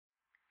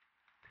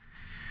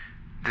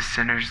The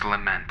Sinner's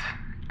Lament,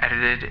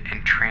 edited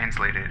and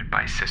translated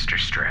by Sister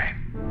Stray.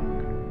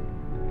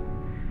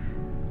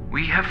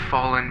 We have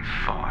fallen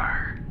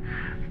far,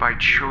 by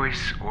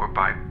choice or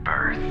by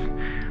birth,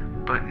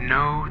 but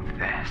know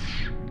this.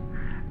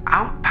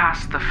 Out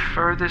past the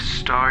furthest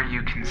star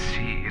you can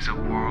see is a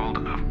world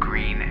of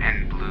green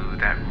and blue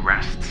that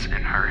rests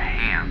in her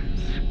hands.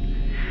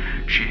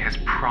 She has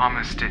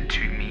promised it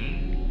to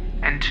me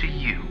and to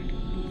you,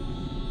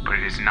 but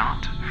it is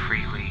not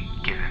freely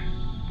given.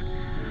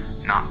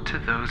 Not to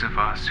those of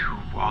us who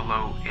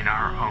wallow in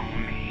our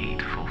own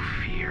hateful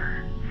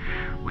fear.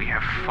 We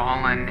have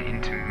fallen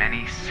into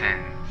many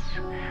sins.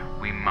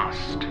 We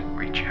must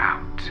reach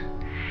out.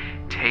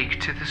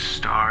 Take to the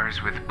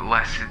stars with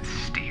blessed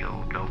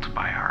steel built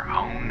by our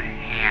own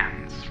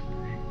hands,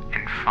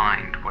 and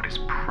find what is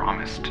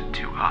promised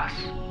to us.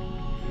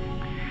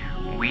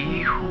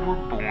 We who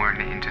were born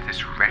into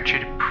this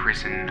wretched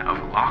prison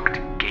of locked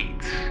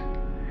gates,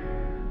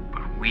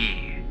 but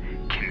we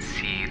can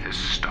see the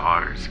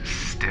stars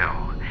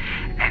still,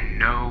 and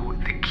know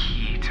the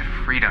key to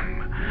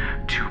freedom,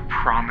 to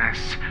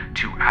promise,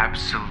 to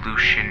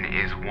absolution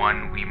is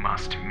one we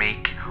must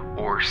make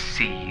or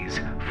seize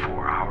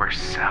for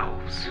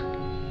ourselves.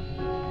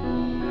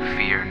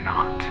 Fear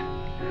not,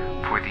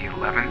 for the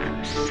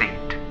 11th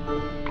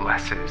saint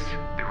blesses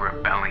the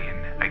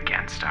rebellion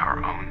against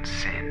our own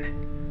sin.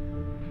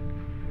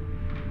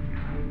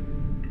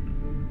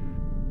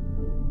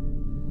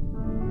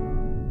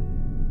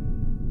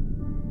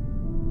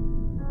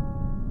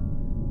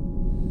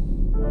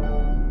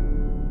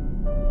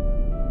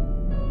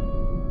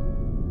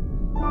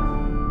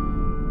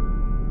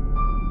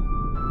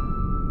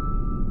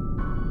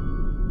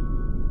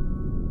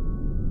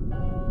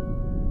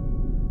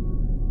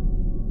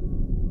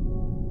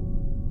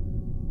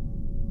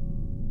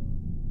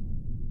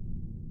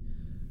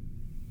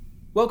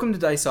 Welcome to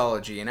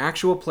Diceology, an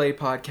actual play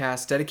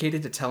podcast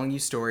dedicated to telling you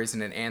stories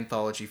in an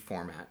anthology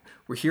format.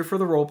 We're here for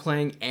the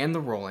role-playing and the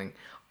rolling.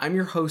 I'm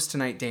your host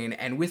tonight, Dane,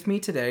 and with me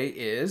today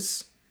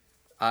is...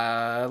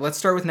 let's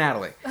start with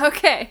Natalie.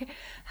 Okay.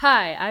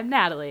 Hi, I'm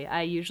Natalie.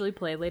 I usually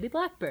play Lady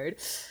Blackbird,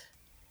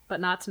 but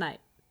not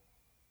tonight.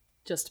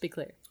 Just to be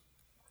clear.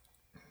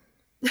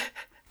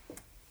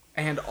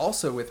 And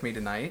also with me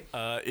tonight...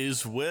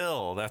 is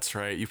Will. That's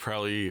right. You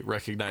probably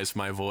recognize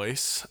my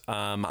voice.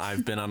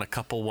 I've been on a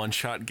couple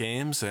one-shot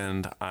games,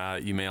 and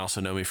you may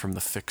also know me from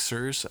The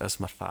Fixers as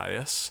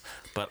Matthias.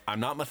 But I'm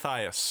not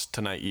Matthias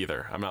tonight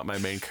either. I'm not my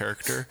main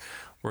character.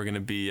 We're going to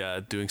be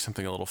doing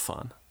something a little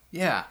fun.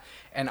 Yeah,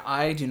 and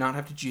I do not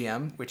have to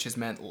GM, which has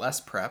meant less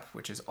prep,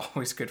 which is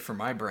always good for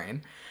my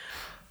brain.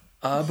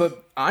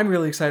 But I'm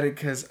really excited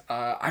because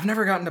I've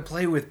never gotten to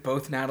play with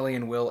both Natalie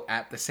and Will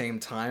at the same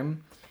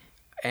time.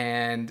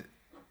 And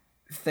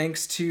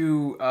thanks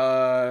to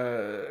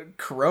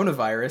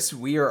coronavirus,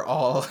 we are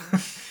all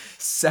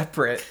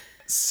separate.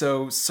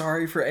 So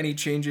sorry for any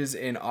changes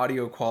in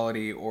audio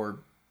quality or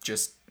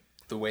just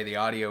the way the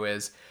audio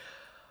is.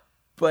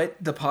 But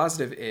the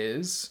positive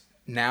is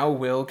now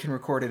Will can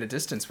record at a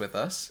distance with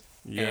us.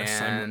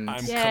 Yes, I'm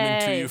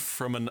coming to you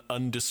from an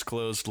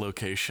undisclosed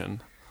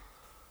location.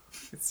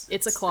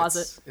 It's a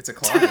closet. It's a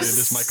closet. It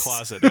is my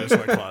closet. It is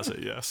my closet,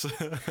 yes.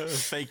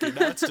 Thank you.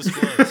 Now it's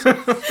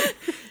disclosed.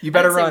 You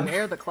better run.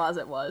 Where the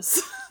closet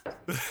was.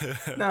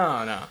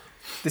 No.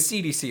 The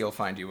CDC will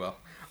find you, Will.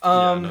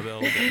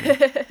 They'll get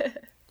me.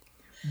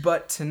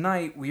 But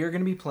tonight we are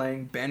going to be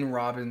playing Ben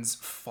Robbins'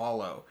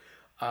 Follow,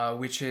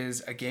 which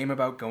is a game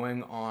about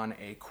going on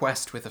a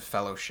quest with a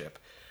fellowship.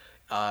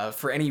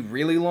 For any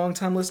really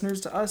long-time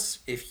listeners to us,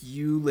 if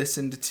you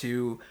listened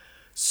to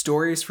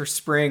Stories for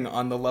Spring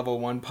on the Level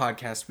 1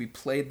 podcast, we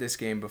played this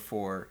game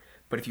before.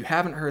 But if you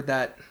haven't heard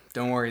that,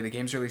 don't worry, the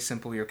game's really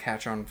simple. You'll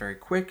catch on very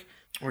quick.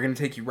 We're going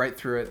to take you right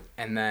through it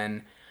and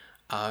then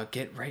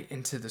get right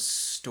into the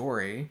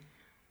story,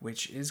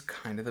 which is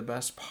kind of the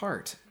best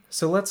part.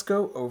 So let's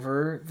go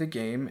over the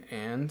game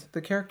and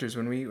the characters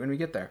when we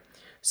get there.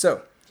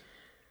 So,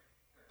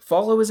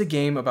 Follow is a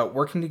game about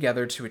working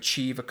together to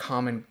achieve a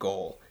common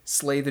goal.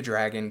 Slay the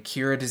dragon,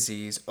 cure a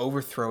disease,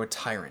 overthrow a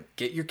tyrant,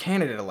 get your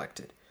candidate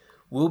elected.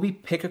 We'll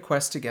pick a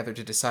quest together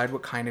to decide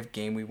what kind of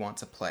game we want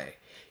to play.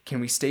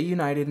 Can we stay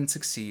united and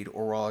succeed,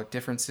 or will our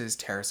differences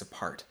tear us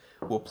apart?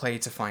 We'll play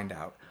to find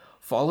out.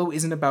 Follow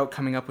isn't about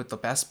coming up with the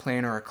best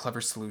plan or a clever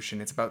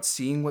solution. It's about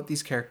seeing what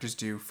these characters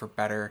do for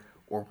better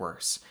or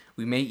worse.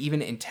 We may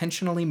even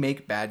intentionally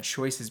make bad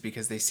choices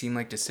because they seem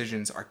like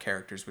decisions our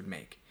characters would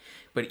make.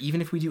 But even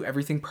if we do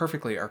everything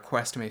perfectly, our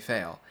quest may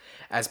fail.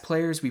 As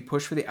players, we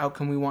push for the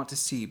outcome we want to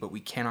see, but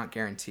we cannot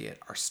guarantee it.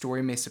 Our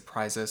story may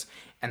surprise us,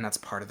 and that's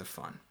part of the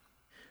fun.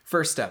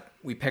 First step,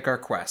 we pick our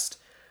quest.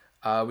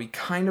 We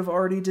kind of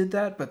already did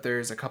that, but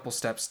there's a couple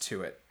steps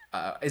to it.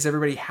 Is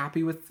everybody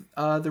happy with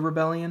the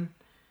rebellion?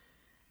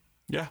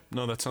 Yeah,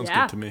 no, that sounds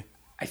good to me.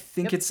 I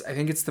think it's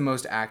the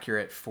most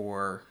accurate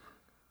for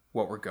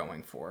what we're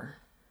going for.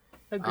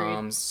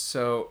 Agreed.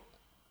 So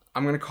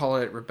I'm gonna call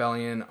it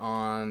Rebellion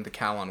on the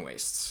Kalon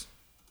Wastes,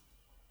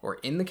 or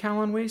in the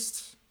Kalon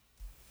Wastes.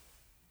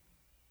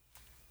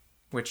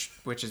 Which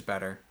is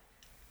better?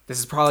 This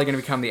is probably going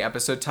to become the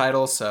episode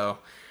title, so...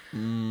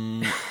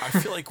 I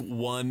feel like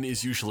one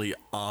is usually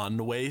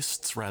on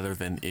wastes rather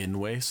than in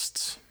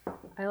wastes.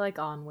 I like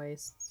on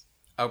wastes.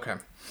 Okay.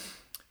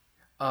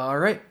 All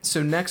right.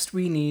 So next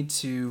we need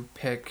to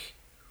pick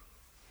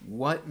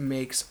what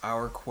makes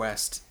our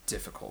quest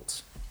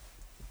difficult.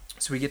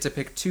 So we get to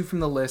pick 2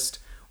 from the list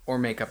or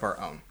make up our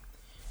own.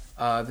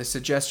 The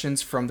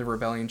suggestions from the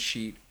rebellion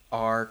sheet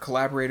are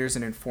collaborators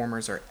and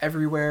informers are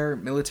everywhere,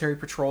 military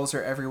patrols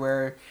are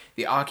everywhere,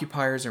 the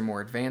occupiers are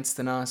more advanced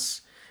than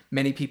us,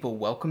 many people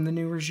welcome the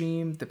new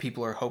regime, the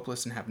people are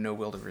hopeless and have no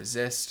will to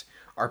resist,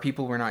 our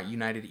people were not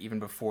united even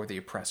before the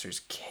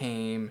oppressors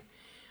came.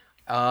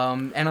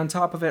 And on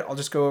top of it, I'll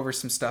just go over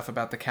some stuff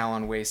about the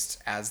Kalan Wastes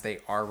as they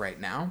are right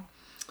now.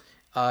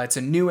 It's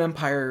a new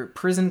Empire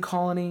prison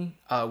colony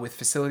with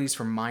facilities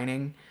for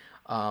mining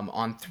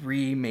on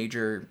 3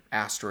 major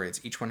asteroids.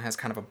 Each one has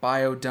kind of a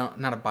biodome,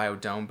 not a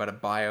biodome, but a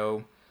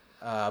biofield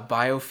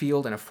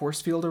and a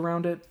force field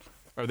around it.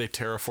 Are they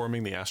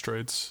terraforming the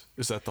asteroids?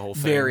 Is that the whole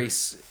thing? Very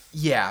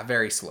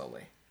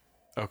slowly.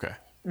 Okay.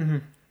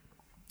 And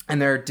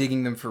they're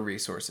digging them for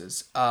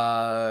resources.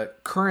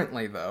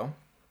 Currently, though,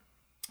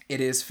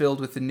 it is filled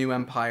with the new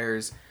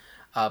Empire's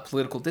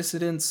political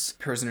dissidents,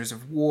 prisoners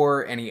of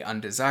war, any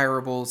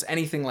undesirables,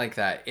 anything like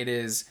that. It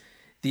is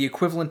the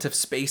equivalent of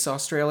Space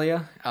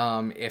Australia,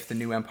 if the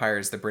new Empire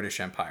is the British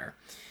Empire.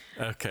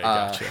 Okay,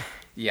 gotcha.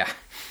 Yeah.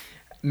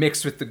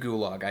 Mixed with the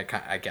Gulag,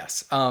 I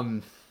guess.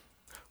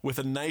 With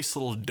a nice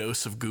little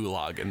dose of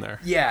gulag in there.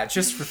 Yeah,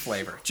 just for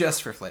flavor.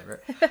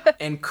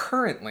 And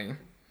currently,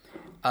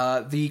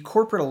 the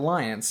Corporate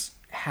Alliance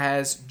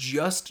has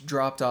just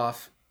dropped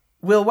off.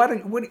 Will, what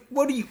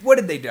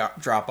did they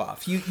drop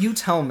off? You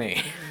tell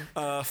me.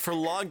 For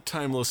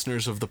long-time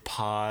listeners of the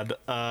pod,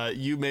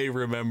 you may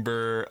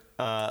remember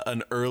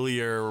an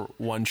earlier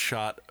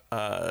one-shot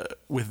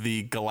with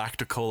the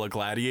Galacticola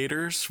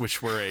Gladiators,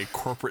 which were a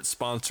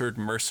corporate-sponsored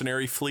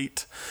mercenary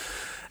fleet.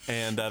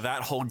 And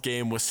that whole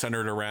game was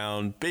centered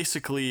around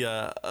basically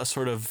a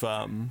sort of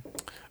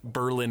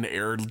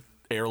Berlin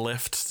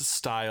airlift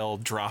style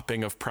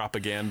dropping of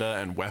propaganda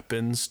and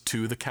weapons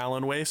to the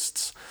Kalan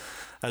Wastes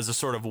as a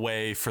sort of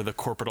way for the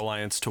Corporate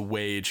Alliance to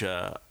wage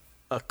a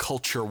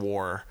culture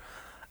war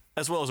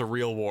as well as a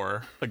real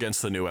war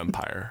against the new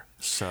Empire.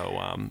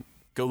 So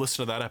go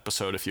listen to that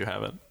episode if you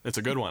haven't. It's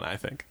a good one, I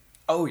think.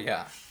 Oh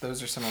yeah,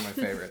 those are some of my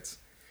favorites.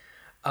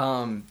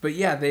 But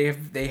yeah,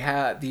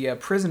 the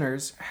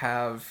prisoners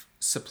have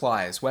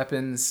supplies,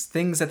 weapons,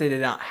 things that they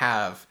did not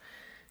have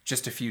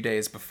just a few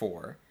days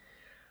before.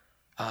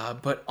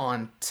 But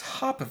on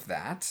top of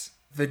that,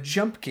 the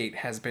jump gate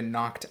has been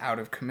knocked out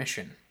of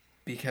commission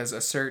because a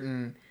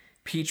certain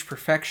Peach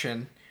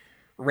Perfection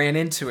ran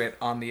into it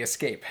on the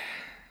escape.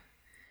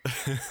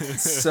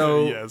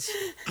 So, yes.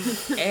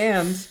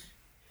 And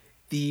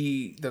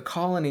the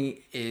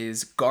colony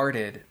is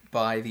guarded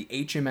by the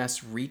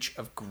HMS Reach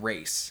of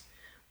Grace,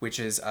 which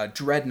is a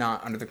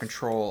dreadnought under the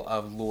control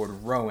of Lord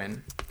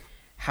Rowan.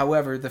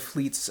 However, the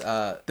fleet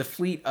of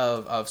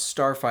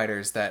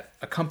starfighters that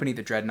accompany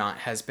the dreadnought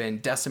has been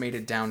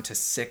decimated down to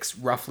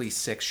roughly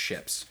six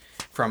ships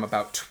from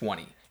about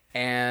 20.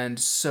 And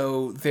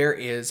so there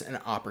is an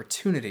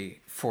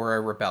opportunity for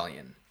a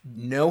rebellion.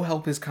 No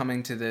help is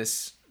coming to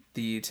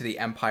the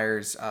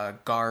Empire's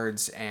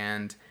guards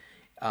and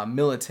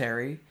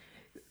military.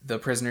 The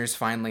prisoners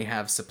finally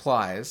have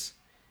supplies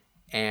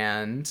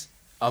and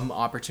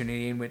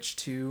opportunity in which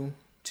to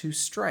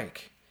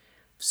strike.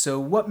 So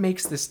what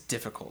makes this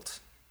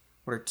difficult?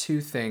 What are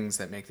 2 things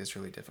that make this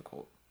really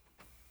difficult?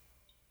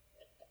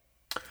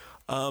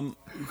 I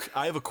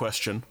have a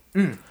question.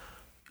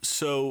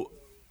 So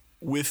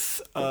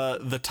with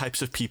the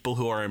types of people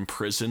who are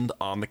imprisoned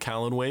on the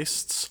Kalan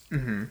Wastes,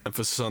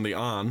 emphasis on the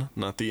on,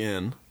 not the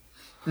in,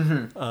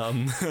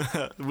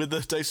 with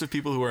the types of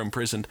people who are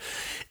imprisoned,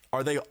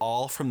 are they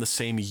all from the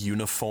same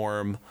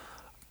uniform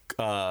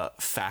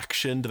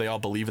faction? Do they all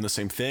believe in the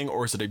same thing,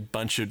 or is it a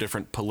bunch of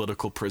different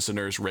political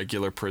prisoners,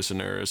 regular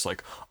prisoners,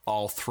 like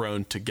all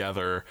thrown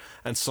together,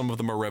 and some of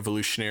them are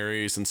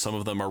revolutionaries and some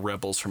of them are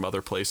rebels from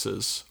other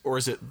places? Or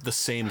is it the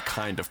same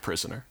kind of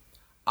prisoner?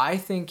 I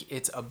think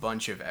it's a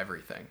bunch of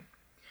everything.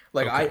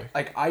 Like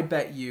Okay. I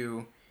bet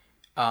you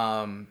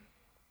I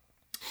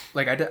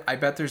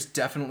bet there's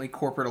definitely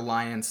Corporate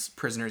Alliance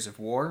prisoners of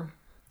war.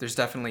 There's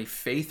definitely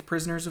Faith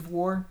prisoners of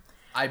war.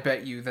 I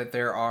bet you that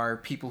there are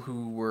people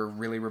who were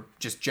really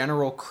just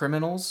general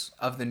criminals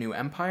of the new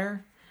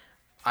Empire.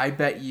 I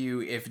bet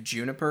you if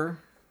Juniper,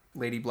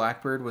 Lady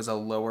Blackbird, was a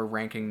lower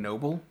ranking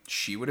noble,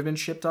 she would have been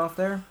shipped off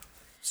there.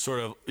 Sort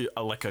of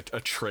like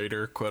a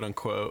traitor, quote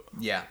unquote.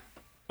 Yeah.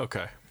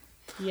 Okay.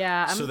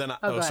 Yeah. So then, go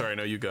ahead. sorry,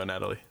 no, you go,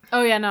 Natalie.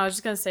 Oh yeah, no, I was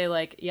just gonna say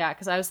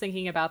because I was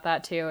thinking about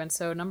that too, and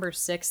so number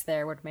 6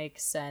 there would make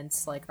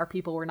sense. Like, our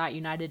people were not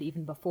united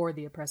even before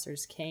the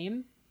oppressors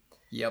came.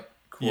 Yep.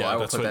 Cool. Yeah, I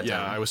will that's put what. that Yeah,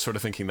 down. I was sort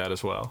of thinking that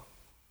as well.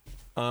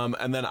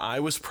 And then I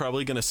was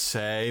probably gonna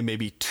say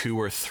maybe 2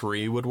 or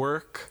 3 would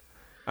work.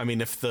 I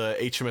mean, if the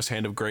HMS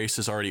Hand of Grace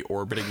is already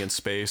orbiting in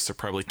space, they're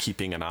probably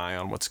keeping an eye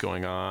on what's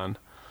going on.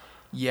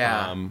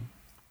 Yeah.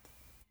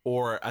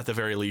 or at the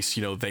very least,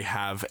 they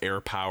have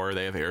air power,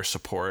 they have air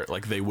support,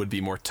 like they would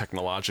be more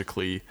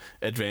technologically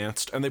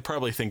advanced, and they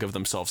probably think of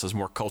themselves as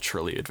more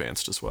culturally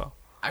advanced as well.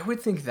 I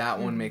would think that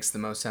one makes the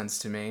most sense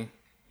to me.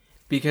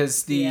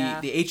 Because the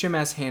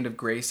HMS Hand of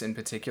Grace in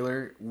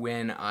particular,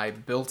 when I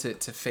built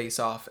it to face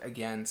off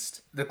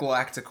against the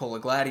Galacticola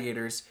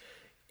Gladiators,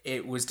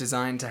 it was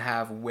designed to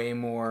have way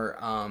more...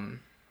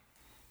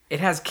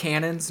 it has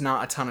cannons,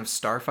 not a ton of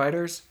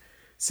starfighters.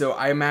 So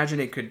I imagine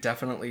it could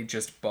definitely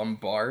just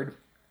bombard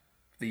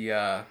the...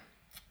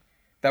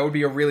 that would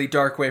be a really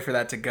dark way for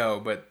that to go,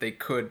 but they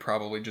could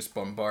probably just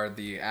bombard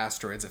the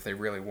asteroids if they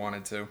really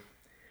wanted to.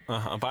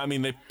 But I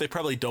mean, they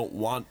probably don't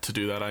want to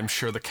do that. I'm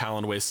sure the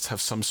Callan Wastes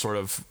have some sort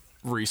of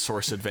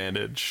resource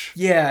advantage.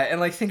 Yeah,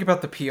 and think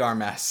about the PR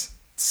mess.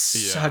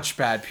 Such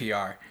bad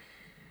PR.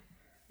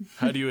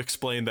 How do you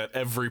explain that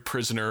every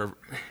prisoner,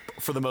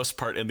 for the most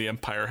part in the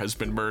Empire, has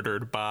been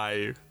murdered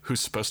by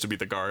who's supposed to be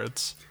the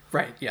guards?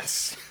 Right,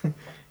 yes.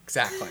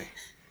 Exactly.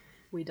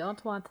 We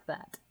don't want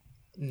that.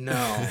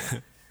 No.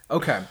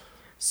 Okay,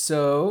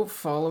 so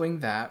following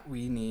that,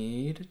 we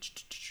need...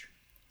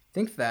 I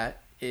think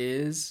that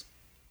is...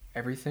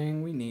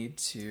 everything we need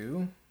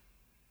to...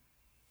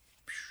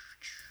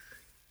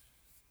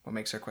 What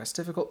makes our quest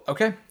difficult?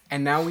 Okay,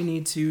 and now we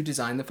need to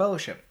design the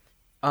fellowship.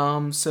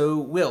 So,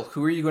 Will,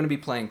 who are you going to be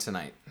playing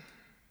tonight?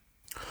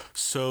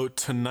 So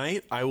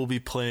tonight I will be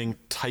playing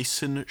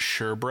Tyson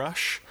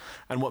Surebrush,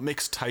 and what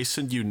makes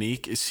Tyson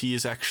unique is he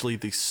is actually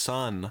the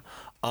son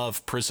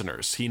of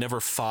prisoners. He never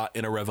fought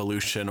in a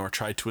revolution or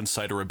tried to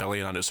incite a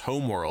rebellion on his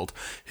homeworld.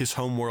 His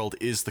homeworld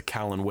is the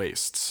Callan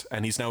Wastes,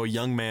 and he's now a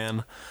young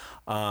man.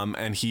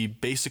 And he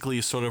basically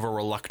is sort of a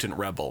reluctant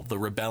rebel. The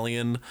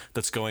rebellion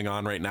that's going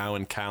on right now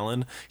in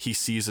Callan, he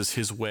sees as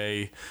his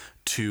way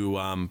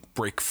to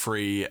break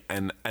free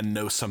and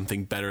know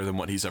something better than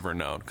what he's ever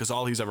known. Because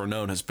all he's ever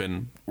known has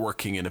been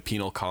working in a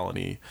penal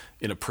colony,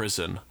 in a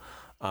prison.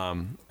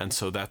 And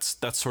so that's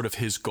sort of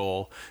his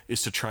goal,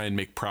 is to try and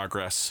make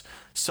progress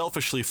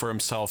selfishly for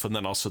himself and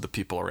then also the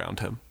people around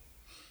him.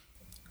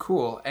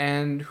 Cool.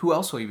 And who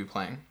else will you be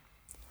playing?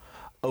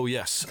 Oh,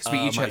 yes. Because we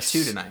each have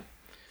two tonight.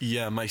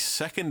 Yeah, my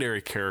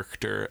secondary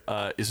character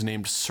is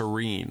named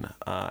Serene,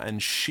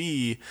 and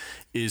she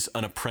is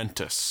an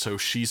apprentice. So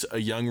she's a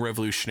young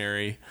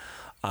revolutionary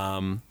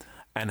and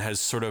has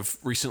sort of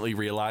recently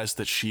realized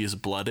that she is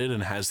blooded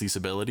and has these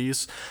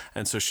abilities.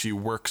 And so she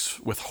works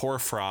with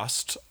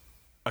Hoarfrost,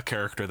 a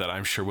character that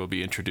I'm sure we'll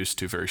be introduced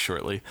to very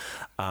shortly,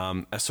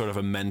 as sort of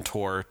a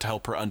mentor to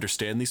help her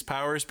understand these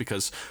powers,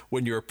 because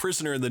when you're a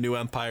prisoner in the New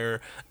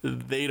Empire,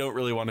 they don't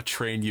really want to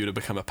train you to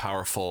become a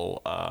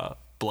powerful,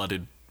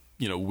 blooded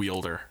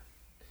wielder.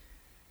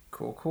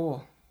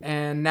 Cool.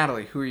 And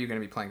Natalie, who are you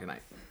going to be playing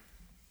tonight?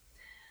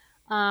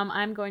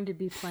 I'm going to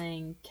be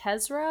playing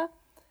Kezra.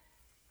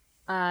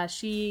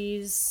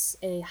 She's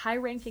a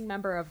high-ranking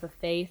member of the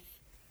Faith.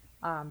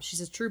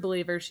 She's a true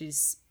believer.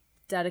 She's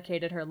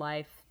dedicated her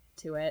life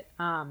to it.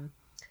 And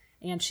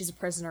she's a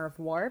prisoner of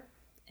war.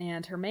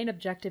 And her main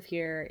objective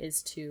here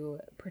is to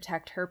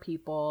protect her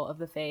people of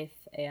the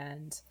Faith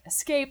and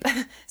escape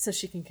so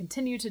she can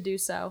continue to do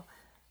so.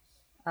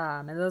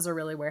 And those are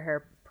really where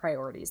her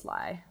priorities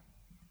lie.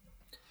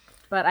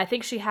 But I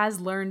think she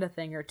has learned a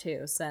thing or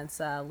two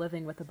since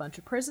living with a bunch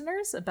of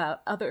prisoners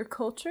about other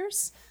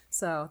cultures.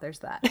 So there's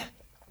that.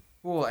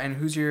 Cool. And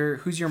who's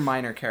your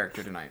minor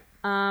character tonight?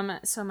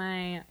 So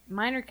my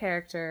minor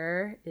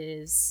character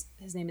his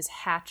name is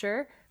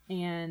Hatcher,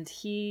 and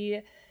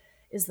he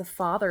is the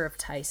father of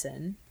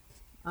Tyson.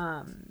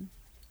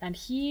 And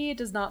he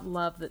does not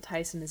love that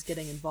Tyson is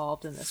getting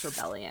involved in this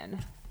rebellion.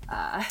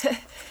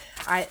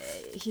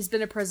 He's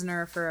been a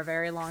prisoner for a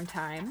very long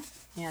time,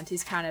 and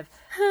he's kind of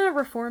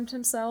reformed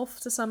himself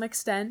to some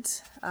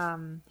extent.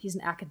 He's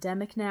an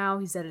academic now.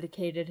 He's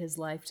dedicated his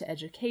life to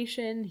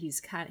education.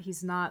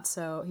 He's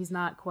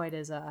not quite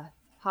as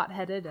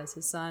hot-headed as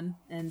his son,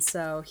 and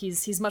so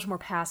he's much more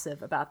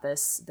passive about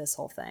this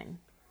whole thing.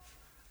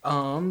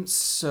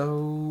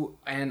 So,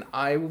 and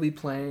I will be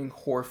playing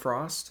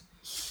Hoarfrost.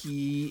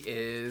 He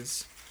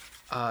is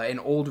an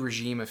old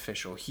regime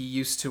official. He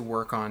used to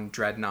work on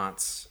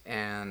dreadnoughts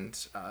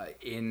and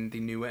in the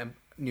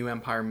New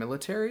Empire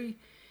military.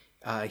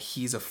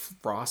 He's a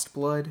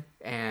Frostblood,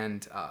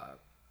 and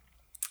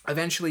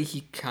eventually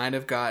he kind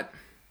of got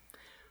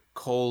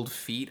cold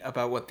feet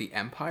about what the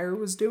Empire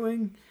was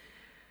doing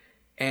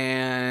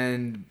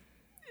and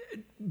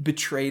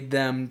betrayed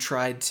them,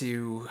 tried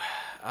to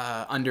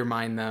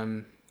undermine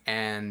them,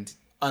 and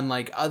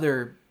unlike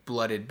other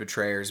blooded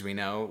betrayers we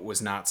know,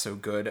 was not so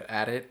good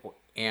at it,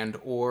 and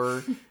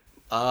or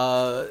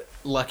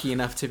lucky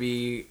enough to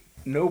be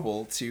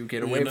noble to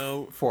get away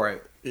for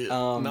it.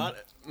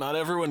 Not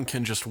everyone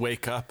can just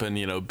wake up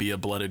and be a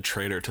blooded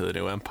traitor to the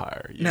New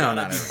Empire. You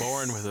not be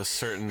born with a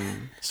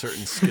certain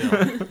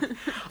skill.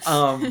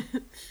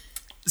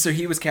 So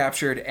he was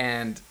captured,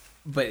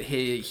 but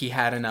he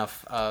had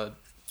enough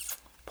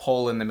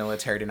pull in the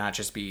military to not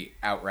just be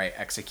outright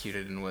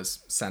executed, and was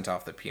sent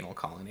off the penal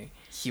colony.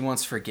 He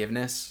wants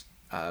forgiveness,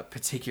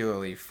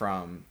 particularly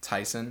from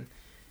Tyson.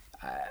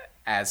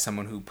 as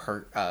someone who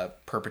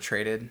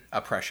perpetrated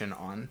oppression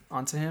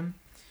onto him.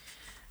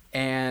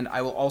 And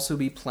I will also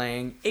be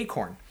playing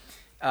Acorn.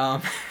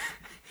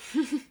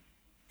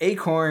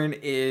 Acorn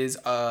is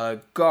a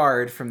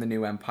guard from the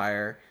New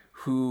Empire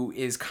who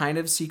is kind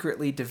of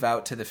secretly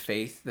devout to the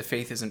faith. The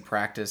faith isn't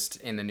practiced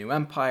in the New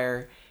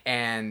Empire,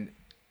 and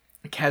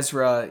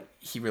Kezra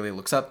he really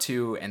looks up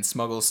to and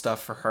smuggles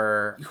stuff for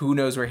her. Who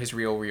knows where his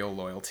real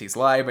loyalties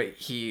lie, but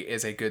he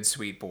is a good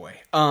sweet boy.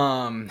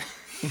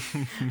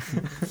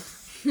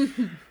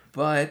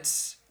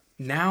 But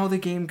now the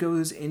game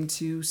goes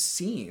into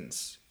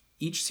scenes.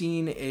 Each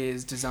scene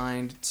is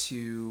designed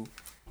to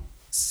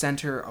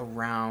center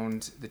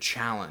around the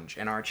challenge,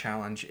 and our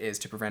challenge is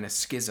to prevent a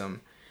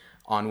schism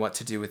on what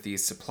to do with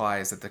these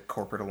supplies that the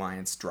Corporate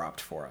Alliance dropped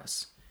for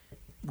us.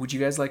 Would you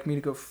guys like me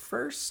to go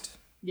first?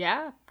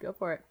 Yeah, go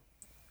for it.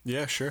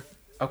 Yeah, sure.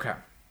 Okay.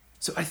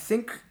 So I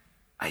think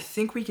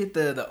we get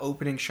the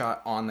opening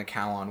shot on the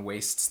Kalon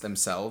wastes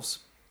themselves.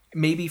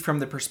 Maybe from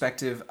the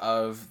perspective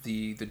of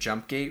the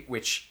jump gate,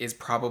 which is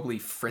probably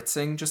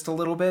fritzing just a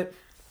little bit.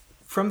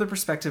 From the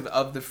perspective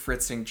of the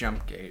fritzing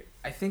jump gate,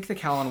 I think the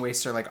Kalon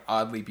wastes are like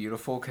oddly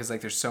beautiful because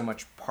like there's so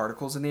much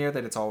particles in the air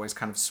that it's always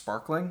kind of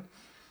sparkling.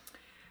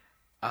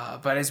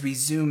 But as we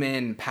zoom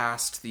in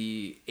past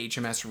the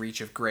HMS Reach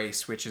of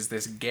Grace, which is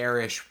this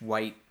garish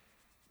white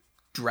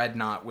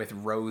dreadnought with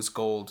rose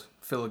gold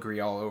filigree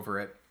all over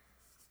it,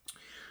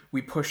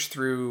 we push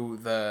through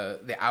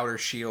the outer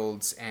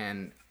shields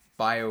and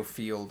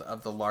biofield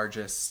of the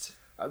largest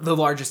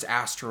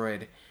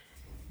asteroid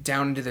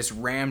down into this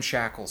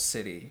ramshackle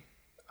city,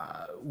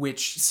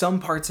 which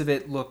some parts of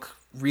it look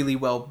really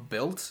well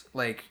built,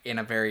 like in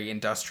a very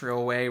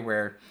industrial way,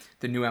 where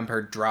the New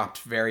Empire dropped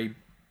very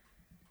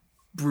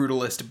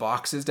brutalist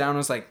boxes down. It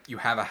was like, you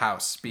have a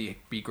house, be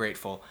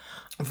grateful,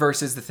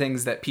 versus the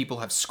things that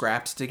people have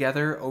scrapped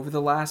together over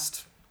the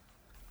last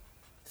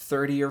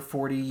 30 or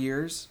 40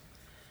 years.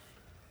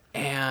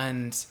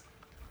 And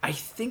I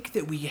think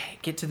that we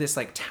get to this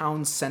like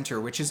town center,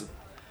 which is,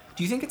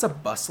 do you think it's a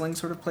bustling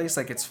sort of place?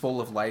 Like it's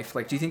full of life?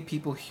 Like, do you think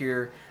people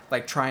here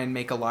like try and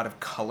make a lot of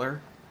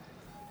color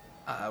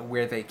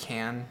where they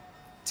can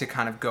to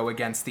kind of go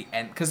against the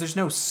end? Because there's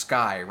no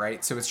sky,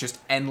 right? So it's just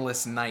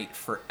endless night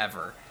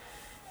forever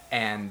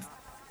and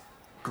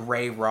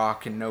gray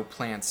rock and no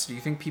plants. Do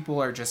you think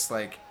people are just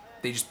like,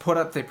 they put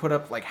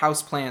up like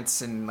house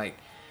plants and like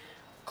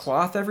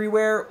cloth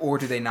everywhere, or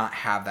do they not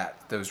have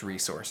those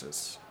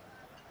resources?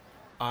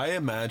 I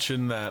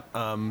imagine that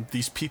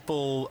these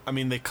people, I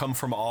mean, they come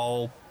from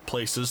all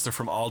places. They're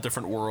from all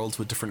different worlds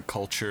with different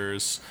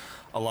cultures.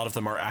 A lot of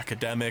them are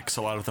academics.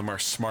 A lot of them are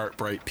smart,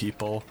 bright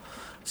people.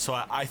 So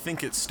I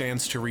think it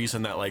stands to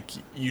reason that, like,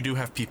 you do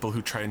have people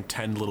who try and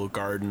tend little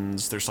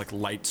gardens. There's, like,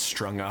 lights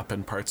strung up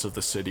in parts of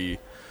the city.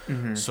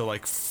 Mm-hmm. So,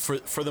 like,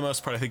 for the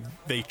most part, I think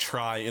they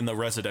try, in the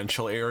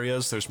residential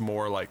areas, there's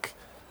more, like,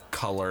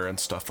 color and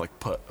stuff, like,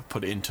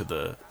 put into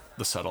the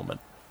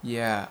settlement.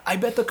 Yeah, I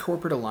bet the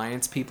Corporate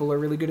Alliance people are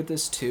really good at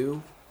this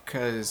too,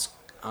 because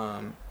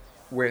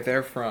where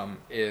they're from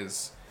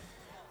is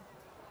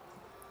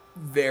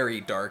very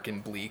dark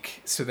and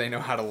bleak, so they know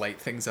how to light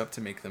things up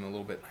to make them a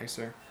little bit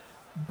nicer.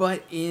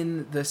 But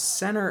in the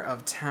center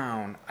of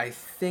town, I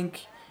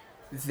think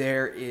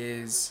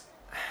there's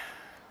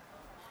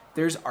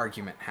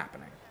argument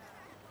happening.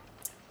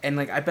 And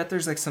like I bet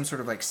there's like some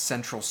sort of like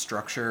central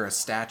structure, a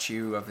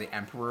statue of the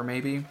Emperor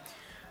maybe,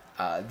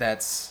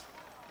 that's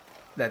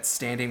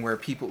standing where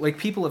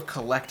people have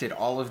collected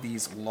all of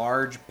these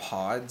large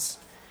pods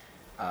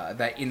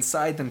that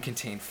inside them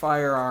contain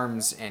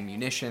firearms and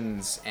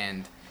munitions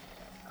and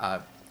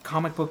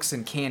comic books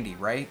and candy,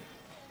 right?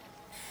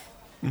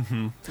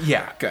 Mm-hmm.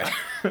 Yeah, good.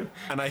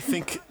 And I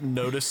think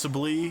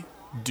noticeably,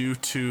 due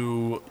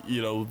to,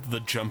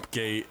 the jump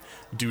gate,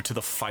 due to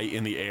the fight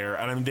in the air,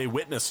 and I mean, they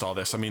witnessed all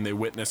this. I mean, they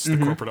witnessed the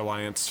Corporate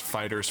Alliance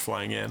fighters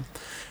flying in.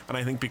 And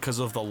I think because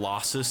of the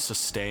losses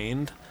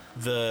sustained,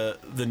 the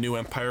New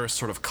Empire is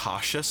sort of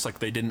cautious. Like,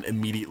 they didn't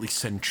immediately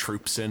send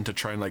troops in to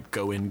try and, like,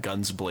 go in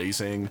guns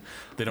blazing.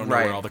 They don't know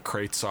where all the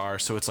crates are.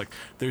 So it's like,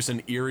 there's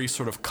an eerie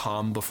sort of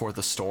calm before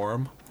the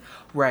storm.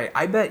 Right.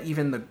 I bet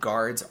even the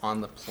guards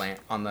on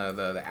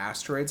the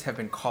asteroids have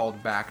been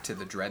called back to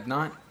the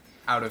Dreadnought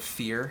out of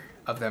fear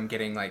of them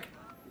getting, like,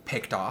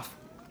 picked off.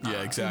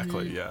 Yeah,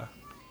 exactly, yeah.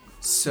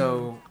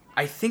 So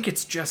I think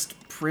it's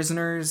just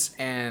prisoners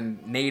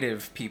and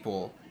native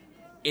people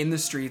in the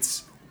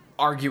streets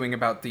arguing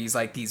about these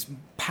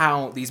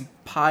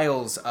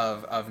piles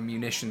of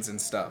munitions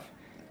and stuff.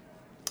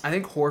 I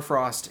think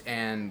Hoarfrost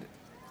and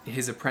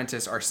his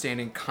apprentice are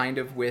standing kind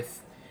of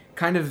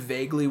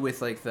vaguely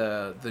with like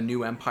the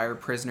New Empire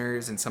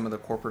prisoners and some of the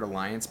Corporate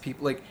Alliance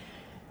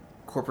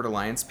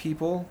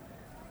people.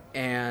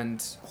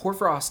 And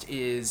Hoarfrost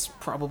is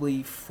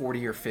probably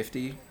 40 or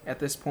 50 at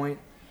this point,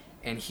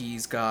 and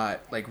he's got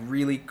like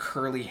really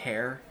curly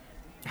hair.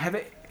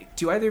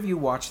 Do either of you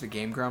watch the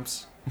Game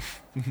Grumps?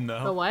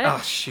 No. The what? Oh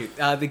shoot,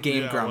 the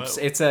Game Grumps.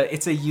 What? It's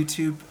a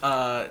YouTube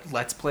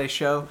Let's Play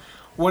show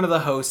one of the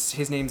hosts,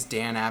 his name's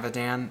Dan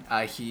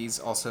Avidan. He's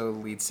also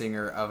lead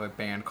singer of a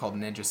band called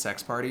Ninja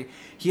Sex Party.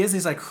 He has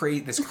this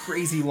this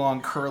crazy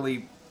long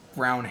curly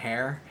brown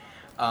hair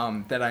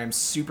that I'm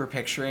super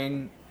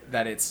picturing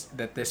that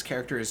this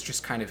character is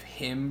just kind of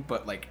him,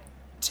 but like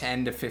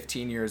 10 to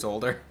 15 years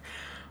older.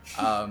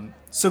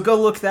 So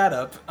go look that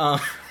up.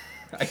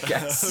 I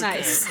guess.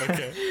 Nice.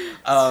 Okay.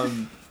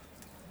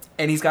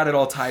 And he's got it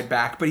all tied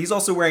back, but he's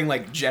also wearing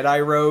like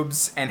Jedi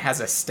robes and has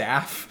a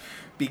staff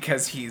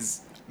because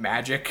he's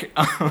magic.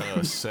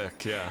 Oh,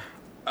 sick. Yeah.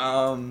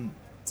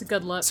 It's a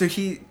good look. So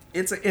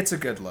it's a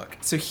good look.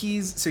 So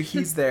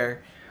he's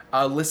there,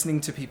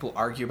 listening to people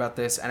argue about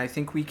this, and I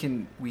think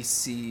we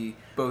see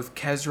both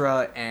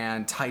Kezra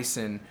and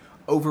Tyson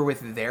over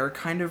with their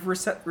kind of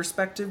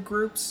respective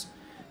groups,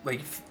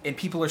 like, and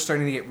people are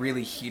starting to get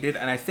really heated,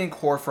 and I think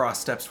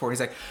Hoarfrost steps forward. He's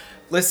like,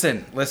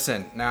 listen,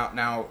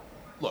 now,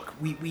 look,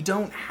 we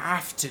don't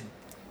have to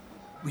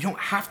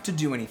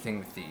do anything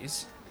with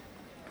these.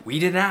 We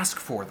didn't ask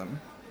for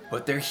them,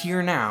 but they're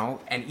here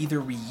now, and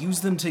either we use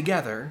them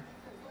together,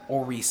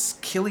 or we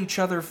kill each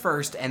other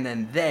first, and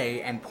then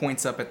they, and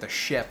points up at the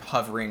ship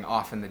hovering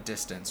off in the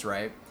distance,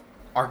 right,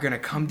 are gonna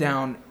come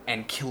down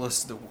and kill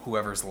us,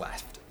 whoever's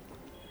left.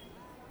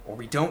 Or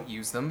we don't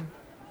use them,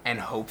 and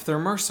hope they're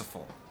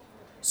merciful.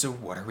 So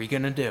what are we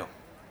gonna do?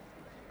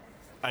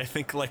 I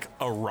think like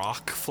a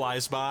rock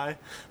flies by.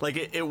 Like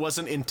it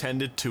wasn't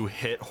intended to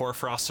hit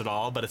Hoarfrost at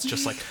all, but it's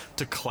just like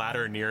to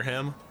clatter near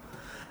him.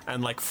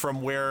 And like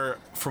from where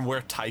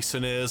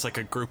Tyson is, like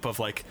a group of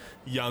like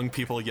young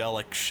people yell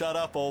like, "Shut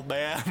up, old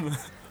man."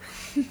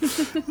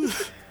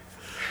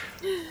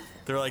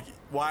 They're like,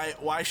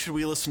 why should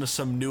we listen to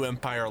some new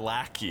Empire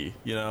lackey,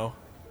 you know?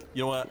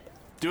 You know what?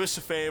 Do us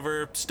a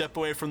favor, step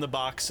away from the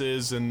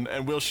boxes, and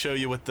we'll show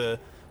you what the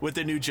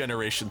new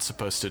generation's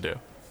supposed to do.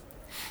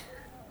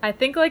 I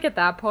think, like, at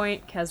that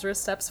point, Kezra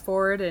steps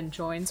forward and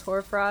joins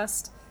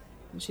Hoarfrost.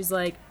 And she's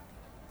like,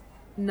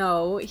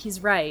 no,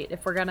 he's right.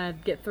 If we're gonna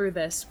get through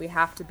this, we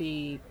have to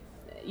be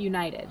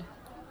united.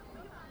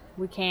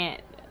 We can't...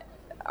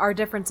 Our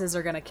differences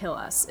are gonna kill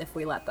us if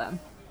we let them.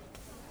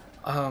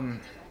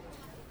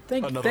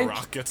 Another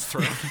rock gets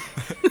thrown.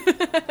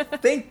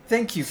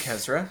 Thank you,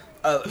 Kezra.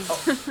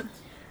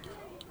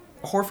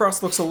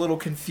 Hoarfrost looks a little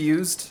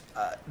confused.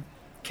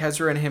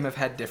 Kezra and him have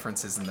had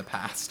differences in the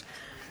past.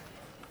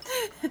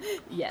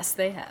 Yes,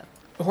 they have.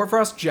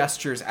 Hoarfrost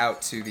gestures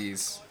out to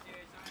these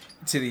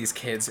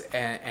kids,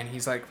 and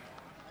he's like,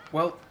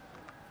 well,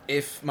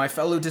 if my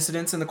fellow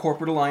dissidents in the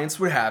Corporate Alliance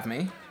would have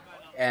me,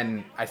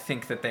 and I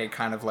think that they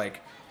kind of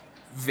like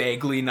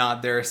vaguely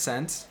nod their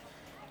assent,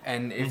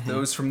 and if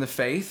those from the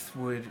faith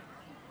would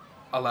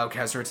allow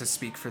Kezra to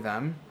speak for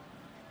them,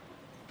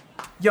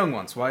 young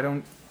ones,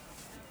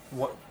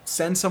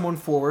 send someone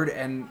forward,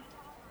 and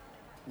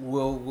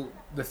we'll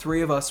the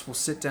three of us will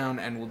sit down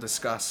and we'll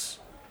discuss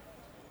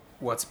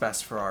what's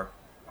best for our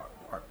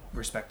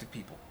respective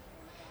people.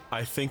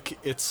 I think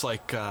it's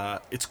like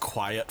it's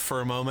quiet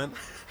for a moment.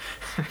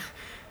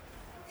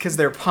 Because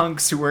they're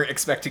punks who weren't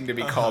expecting to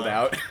be called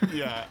out.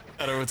 Yeah,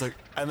 and everyone's like,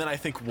 and then I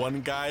think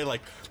one guy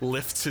like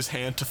lifts his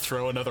hand to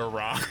throw another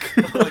rock,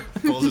 like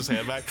pulls his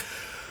hand back,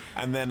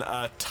 and then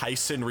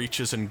Tyson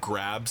reaches and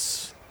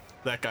grabs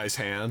that guy's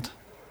hand,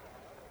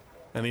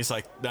 and he's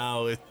like,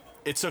 "No,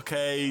 it's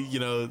okay. You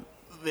know,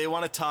 they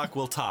want to talk,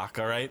 we'll talk,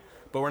 all right?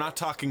 But we're not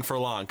talking for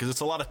long because it's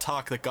a lot of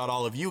talk that got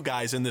all of you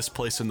guys in this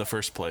place in the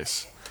first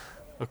place.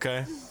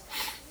 Okay?"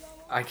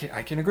 I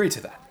can agree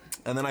to that.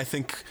 And then I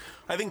think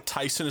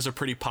Tyson is a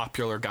pretty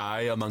popular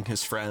guy among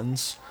his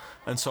friends.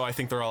 And so I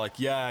think they're all like,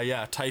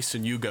 yeah,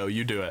 Tyson, you go,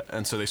 you do it.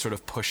 And so they sort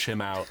of push him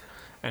out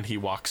and he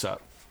walks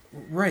up.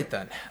 Right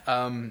then.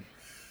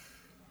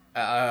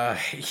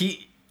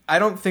 I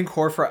don't think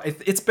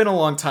Hoarfrost... It's been a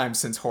long time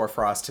since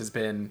Hoarfrost has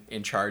been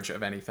in charge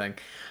of anything.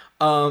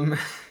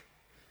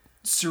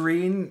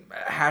 Serene,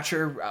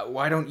 Hatcher,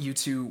 why don't you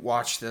two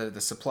watch the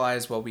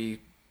supplies while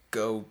we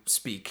go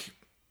speak?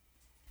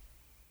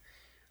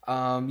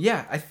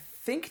 Yeah, I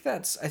think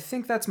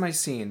that's my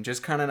scene.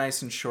 Just kind of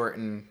nice and short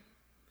and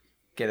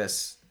get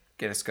us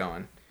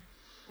going.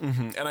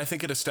 Mm-hmm. And I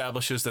think it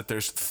establishes that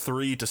there's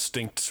three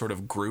distinct sort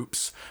of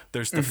groups.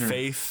 There's the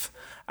Faith,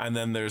 and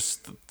then there's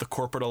the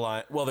Corporate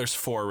Alliance. Well, there's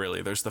four,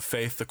 really. There's the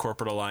Faith, the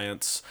Corporate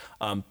Alliance,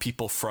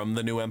 people from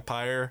the New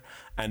Empire,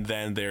 and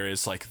then there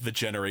is, like, the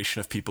generation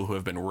of people who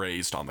have been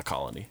raised on the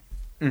colony.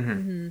 Mm-hmm.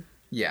 Mm-hmm.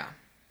 Yeah.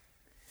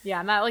 Yeah,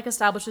 and that, like,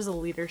 establishes a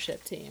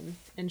leadership team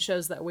and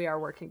shows that we are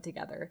working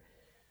together.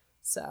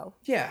 So.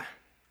 Yeah.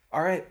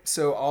 All right,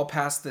 so I'll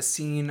pass the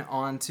scene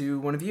on to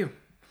one of you.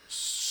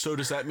 So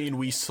does that mean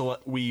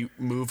we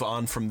move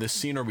on from this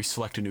scene, or we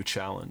select a new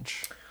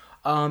challenge?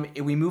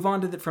 We move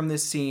on from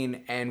this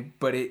scene,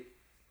 but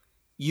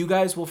you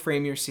guys will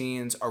frame your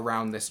scenes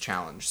around this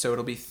challenge. So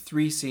it'll be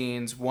 3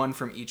 scenes, one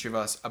from each of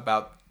us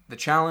about the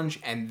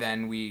challenge, and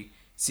then we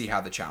see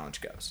how the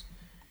challenge goes.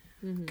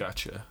 Mm-hmm.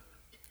 Gotcha.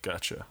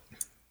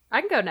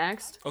 I can go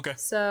next. Okay.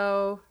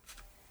 So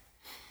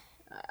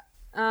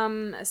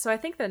So I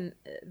think the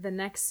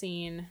next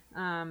scene,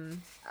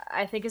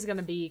 I think is going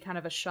to be kind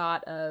of a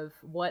shot of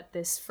what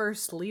this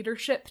first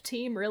leadership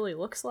team really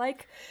looks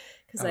like,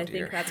 because I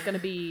think that's going to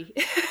be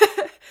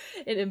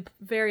a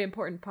very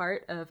important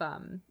part of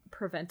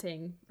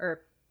preventing a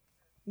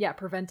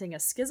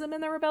schism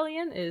in the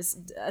rebellion, is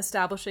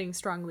establishing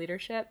strong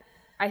leadership.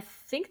 I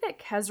think that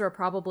Kezra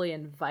probably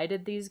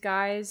invited these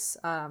guys,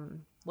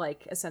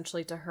 like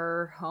essentially to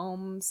her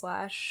home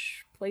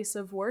 / place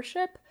of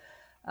worship.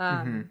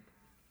 And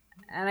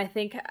I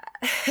think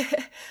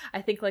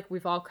like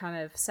we've all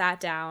kind of sat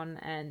down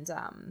and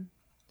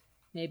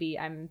maybe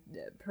I'm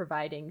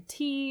providing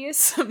tea,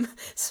 some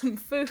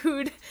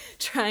food,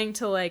 trying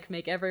to like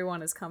make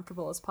everyone as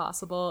comfortable as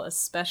possible,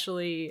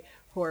 especially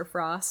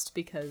Hoarfrost,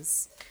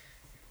 because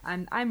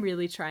I'm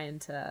really trying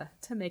to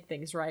make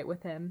things right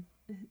with him.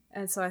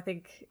 And so I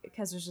think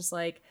Kezra's just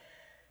like,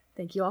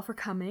 thank you all for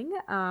coming.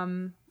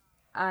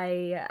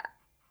 I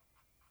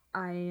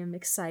am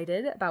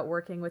excited about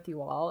working with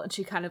you all. And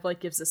she kind of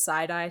like gives a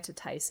side eye to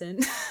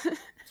Tyson,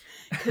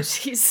 because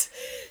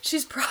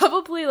she's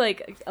probably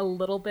like a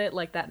little bit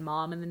like that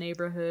mom in the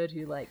neighborhood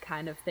who like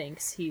kind of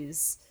thinks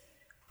he's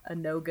a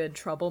no good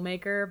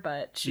troublemaker,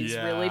 but she's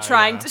really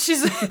trying to,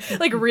 she's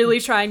like really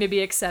trying to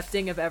be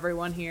accepting of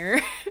everyone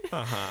here.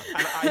 And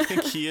I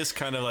think he is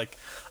kind of like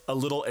a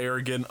little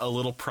arrogant, a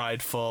little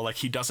prideful. Like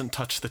he doesn't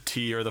touch the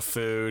tea or the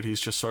food.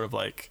 He's just sort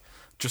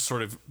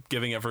of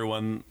giving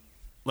everyone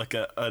like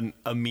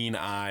a mean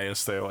eye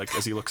as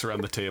he looks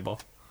around the table.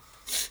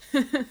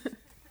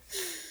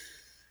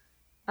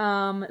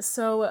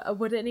 So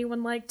would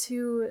anyone like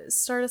to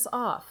start us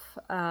off?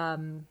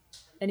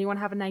 Anyone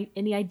have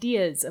any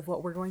ideas of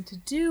what we're going to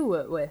do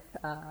with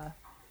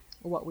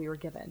what we were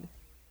given?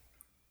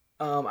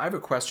 I have a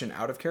question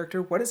out of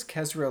character. What does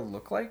Kezra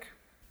look like?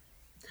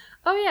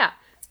 Oh yeah.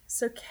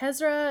 So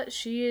Kezra,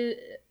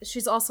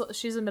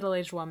 she's a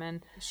middle-aged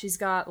woman. She's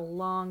got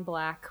long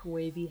black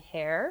wavy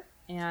hair,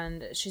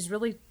 and she's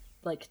really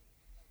like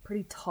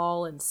pretty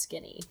tall and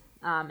skinny.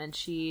 And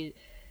she's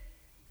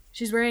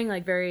wearing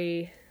like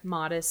very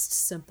modest,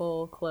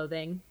 simple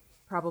clothing,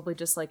 probably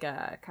just like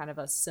a kind of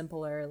a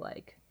simpler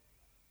like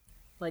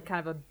kind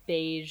of a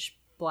beige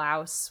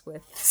blouse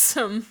with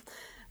some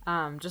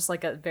just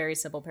like a very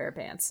simple pair of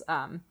pants.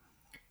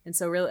 And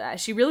so really,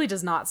 she really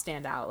does not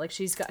stand out. Like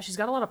she's got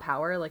a lot of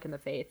power, like in the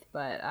faith,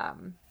 but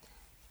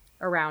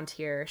around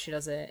here she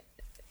doesn't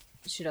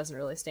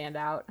really stand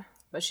out.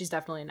 But she's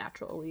definitely a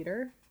natural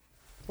leader.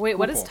 Wait,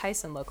 what does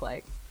Tyson look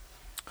like?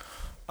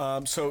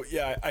 So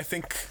yeah, I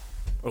think.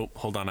 Oh,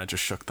 hold on, I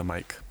just shook the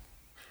mic.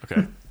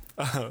 Okay.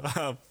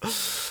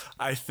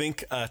 I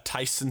think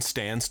Tyson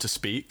stands to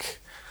speak,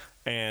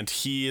 and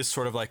he is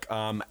sort of like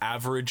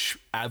average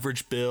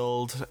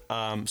build,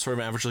 sort of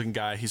an average looking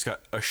guy. He's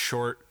got a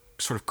short,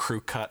 sort of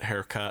crew cut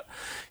haircut.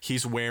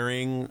 He's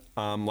wearing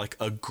like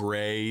a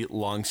gray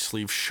long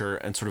sleeve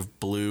shirt and sort of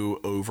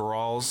blue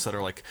overalls that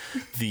are like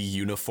the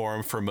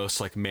uniform for most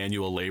like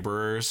manual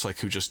laborers, like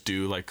who just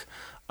do like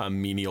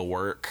menial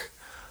work.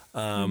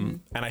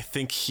 And I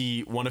think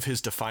one of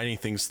his defining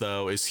things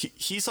though is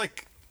he's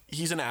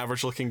an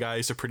average looking guy.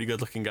 He's a pretty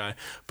good looking guy,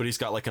 but he's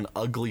got like an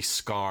ugly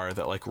scar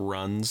that like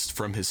runs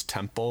from his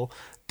temple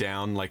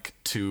down like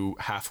to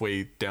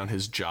halfway down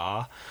his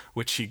jaw,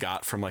 which he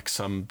got from like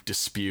some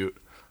dispute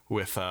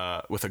with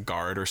a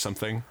guard or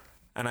something.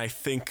 And I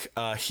think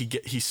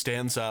he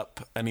stands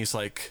up and he's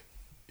like,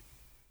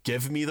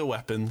 give me the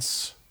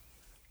weapons,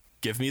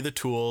 give me the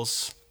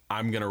tools,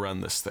 I'm gonna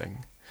run this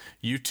thing.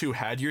 You two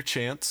had your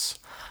chance.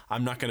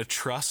 I'm not going to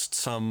trust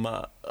some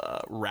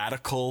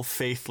radical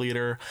faith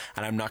leader,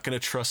 and I'm not going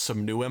to trust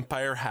some new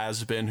empire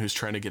has-been who's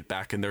trying to get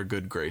back in their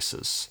good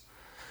graces.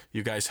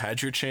 You guys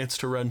had your chance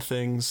to run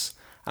things,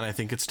 and I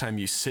think it's time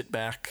you sit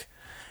back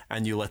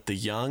and you let the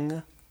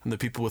young and the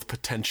people with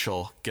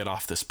potential get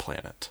off this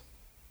planet.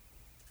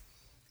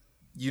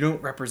 You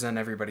don't represent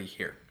everybody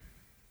here.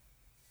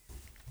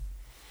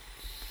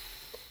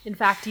 In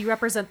fact, you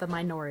represent the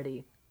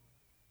minority.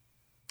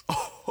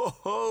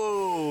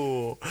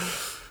 Oh,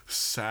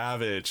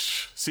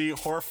 savage. See,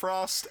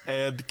 Hoarfrost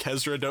and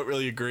Kezra don't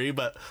really agree,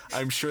 but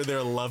I'm sure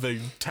they're loving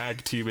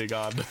tag teaming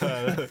on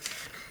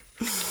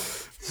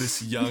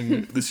this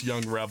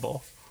young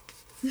rebel.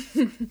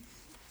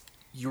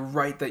 You're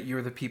right that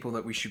you're the people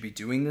that we should be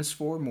doing this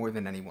for more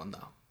than anyone,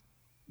 though.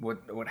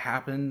 What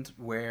happened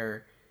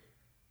where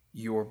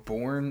you're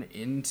born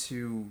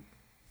into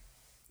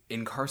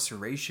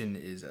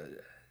incarceration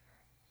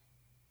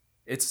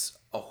it's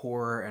a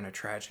horror and a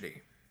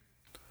tragedy.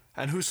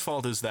 And whose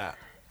fault is that?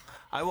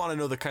 I want to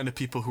know the kind of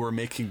people who are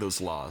making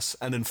those laws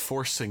and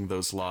enforcing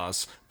those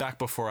laws back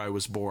before I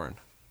was born.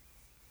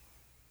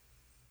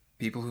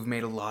 People who've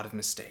made a lot of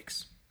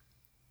mistakes.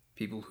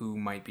 People who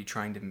might be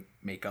trying to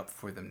make up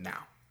for them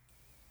now.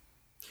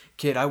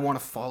 Kid, I want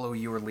to follow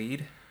your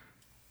lead,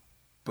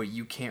 but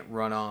you can't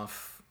run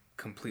off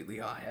completely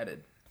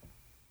hot-headed.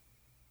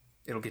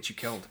 It'll get you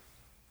killed.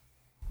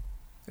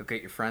 It'll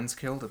get your friends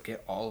killed. It'll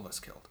get all of us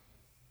killed.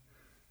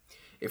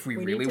 If we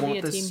really need to want be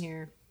a this team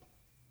here.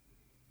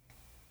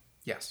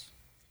 Yes.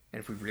 And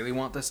if we really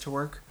want this to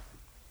work,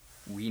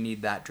 we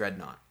need that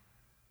dreadnought.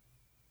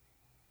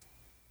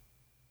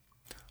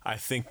 I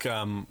think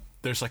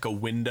there's like a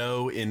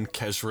window in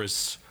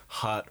Kezra's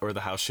hut or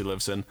the house she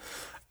lives in,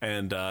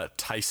 and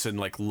Tyson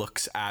like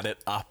looks at it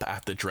up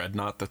at the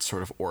dreadnought that's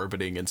sort of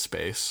orbiting in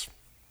space.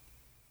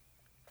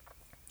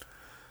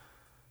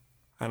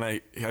 And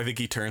I think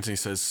he turns and he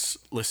says,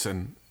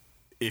 listen,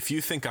 if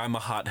you think I'm a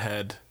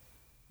hothead,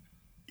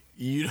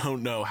 you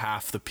don't know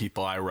half the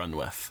people I run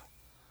with.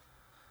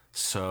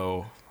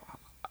 So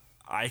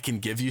I can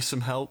give you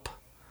some help,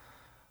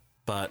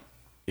 but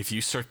if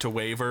you start to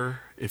waver,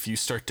 if you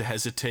start to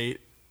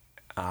hesitate,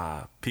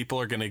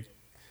 people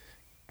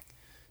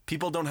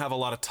don't have a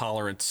lot of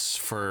tolerance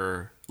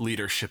for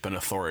leadership and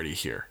authority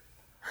here.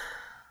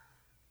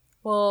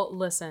 Well,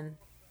 listen,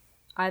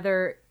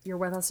 either you're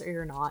with us or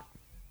you're not.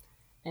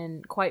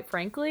 And quite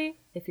frankly,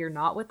 if you're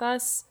not with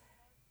us,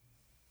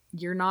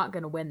 you're not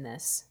going to win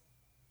this.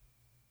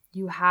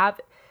 You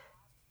have,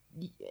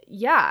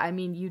 yeah, I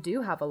mean, you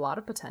do have a lot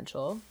of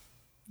potential.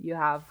 You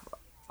have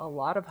a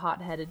lot of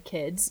hot-headed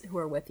kids who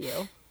are with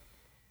you.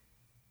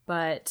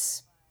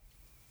 But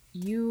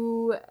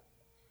you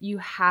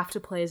have to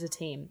play as a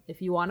team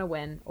if you want to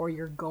win, or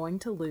you're going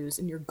to lose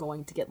and you're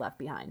going to get left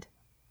behind.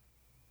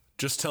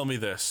 Just tell me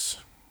this.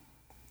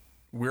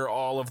 We're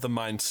all of the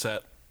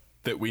mindset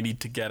that we need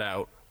to get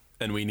out,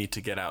 and we need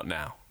to get out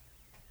now.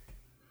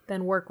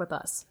 Then work with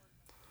us.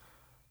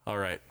 All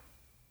right.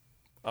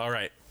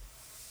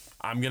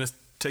 I'm going to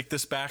take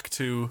this back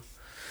to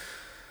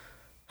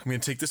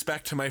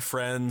my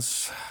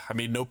friends. I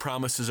mean, no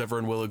promises,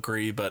 everyone will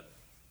agree, but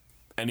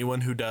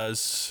anyone who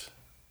does,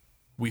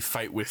 we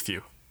fight with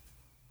you.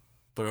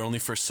 But only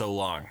for so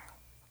long.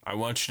 I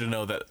want you to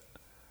know that,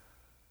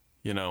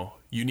 you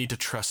need to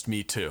trust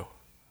me too.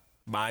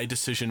 My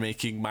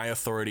decision-making, my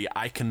authority,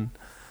 I can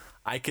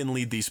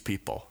lead these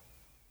people.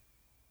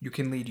 You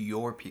can lead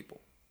your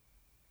people.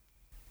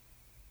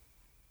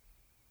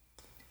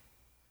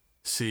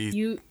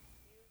 See,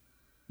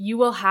 you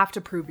will have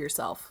to prove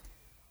yourself.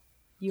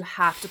 You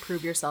have to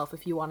prove yourself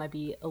if you want to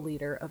be a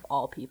leader of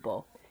all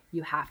people.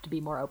 You have to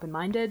be more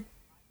open-minded.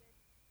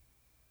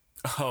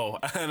 oh,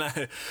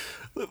 and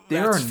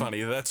that's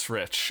funny. That's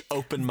rich.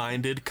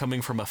 Open-minded,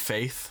 coming from a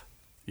faith.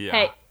 Yeah.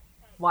 Hey,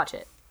 watch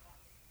it.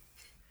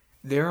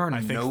 There are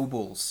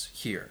nobles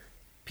here.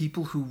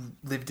 People who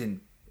lived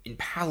in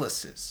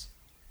palaces.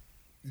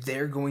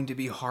 They're going to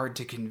be hard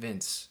to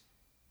convince.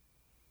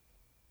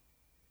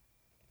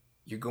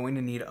 You're going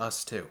to need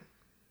us too.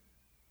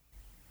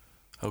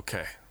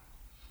 Okay.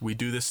 We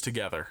do this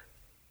together.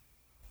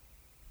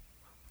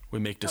 We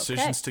make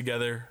decisions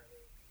together.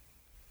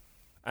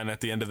 And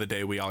at the end of the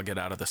day, we all get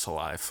out of this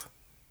alive.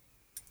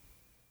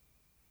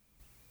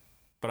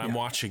 But I'm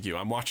watching you.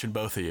 I'm watching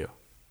both of you.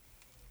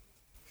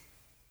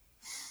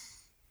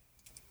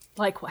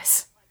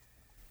 Likewise.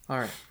 All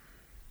right.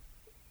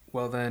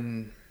 Well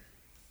then,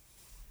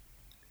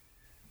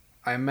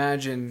 I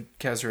imagine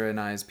Kezra and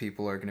I's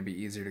people are going to be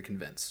easier to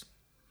convince.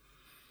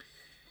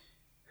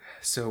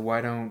 So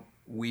why don't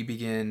we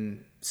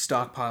begin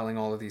stockpiling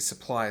all of these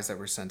supplies that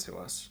were sent to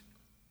us?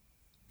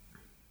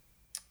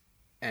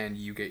 And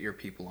you get your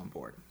people on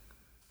board.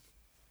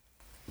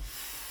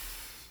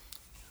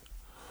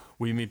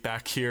 We meet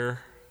back here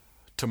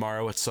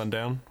tomorrow at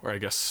sundown, or I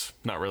guess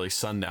not really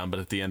sundown, but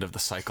at the end of the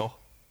cycle.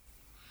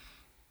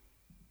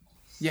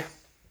 Yeah.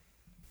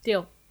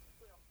 Deal.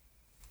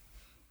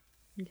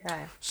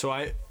 Okay. So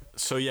I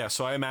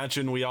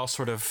imagine we all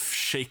sort of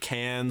shake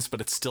hands,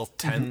 but it's still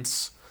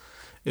tense.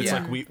 It's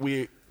like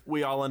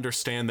we all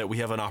understand that we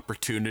have an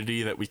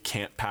opportunity that we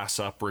can't pass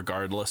up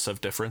regardless of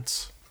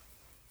difference.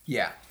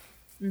 Yeah.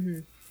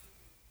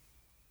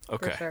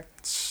 Okay. For sure.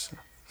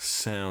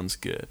 Sounds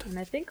good. And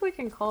I think we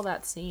can call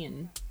that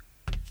scene.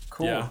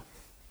 Cool. Yeah.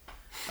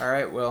 All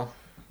right, well,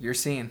 your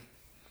scene.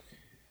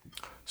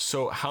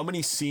 So how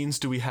many scenes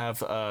do we have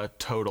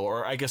total?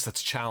 Or I guess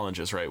that's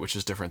challenges, right? Which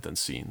is different than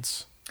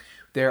scenes.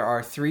 There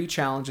are 3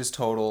 challenges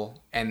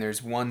total, and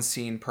there's 1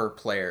 scene per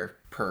player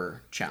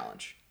per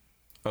challenge.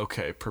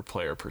 Okay, per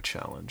player per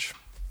challenge.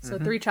 So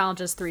 3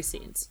 challenges, 3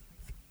 scenes.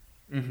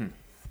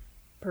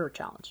 Per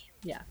challenge.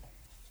 Yeah.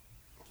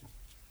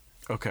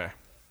 Okay.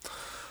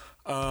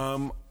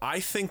 I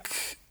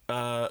think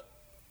I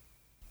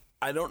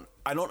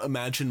don't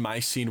imagine my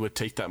scene would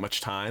take that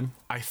much time.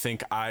 I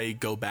think I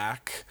go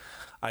back,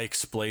 I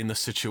explain the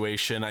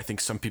situation. I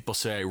think some people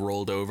say I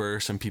rolled over.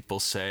 Some people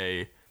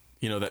say,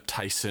 that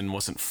Tyson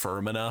wasn't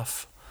firm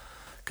enough.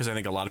 Because I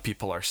think a lot of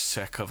people are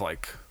sick of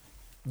like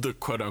the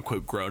quote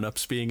unquote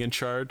grown-ups being in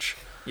charge.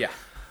 Yeah.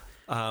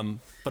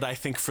 But I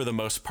think for the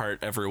most part,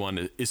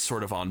 everyone is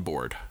sort of on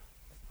board.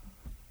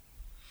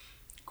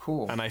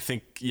 Cool. And I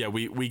think,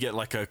 we get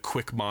like a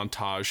quick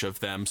montage of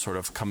them sort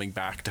of coming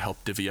back to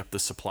help divvy up the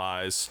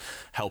supplies,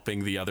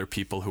 helping the other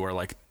people who are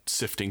like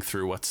sifting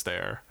through what's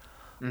there,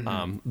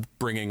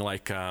 bringing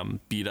like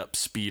beat up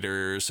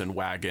speeders and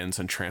wagons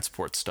and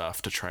transport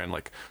stuff to try and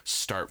like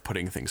start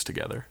putting things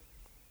together.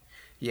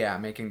 Yeah,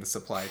 making the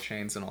supply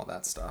chains and all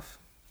that stuff.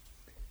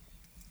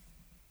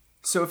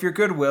 So if you're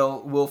good,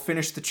 we'll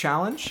finish the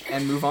challenge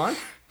and move on.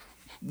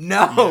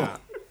 No. Yeah.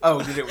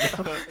 Oh, did it?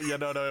 Yeah,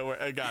 no,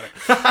 I got it.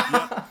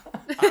 Yeah,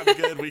 I'm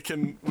good. We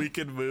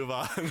can move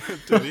on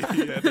to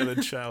the end of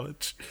the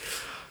challenge.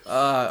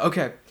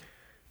 Okay.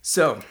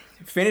 So,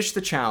 finish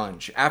the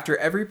challenge. After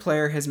every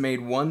player has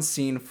made one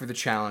scene for the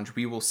challenge,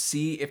 we will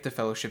see if the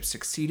Fellowship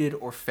succeeded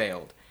or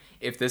failed.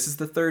 If this is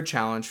the third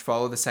challenge,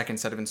 follow the second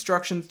set of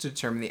instructions to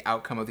determine the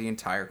outcome of the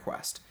entire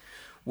quest.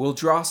 We'll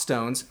draw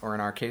stones, or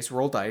in our case,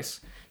 roll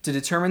dice, to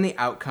determine the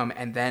outcome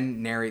and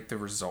then narrate the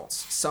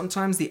results.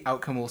 Sometimes the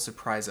outcome will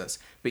surprise us,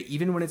 but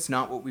even when it's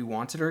not what we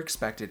wanted or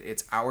expected,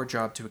 it's our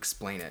job to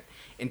explain it.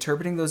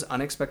 Interpreting those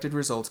unexpected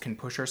results can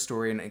push our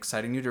story in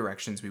exciting new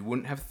directions we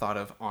wouldn't have thought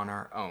of on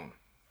our own.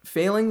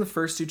 Failing the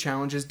first two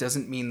challenges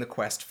doesn't mean the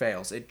quest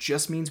fails. It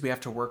just means we have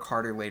to work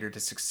harder later to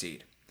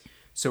succeed.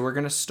 So we're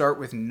going to start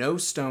with no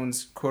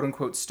stones,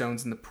 quote-unquote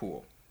stones in the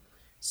pool.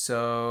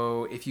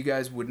 So if you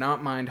guys would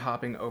not mind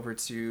hopping over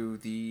to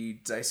the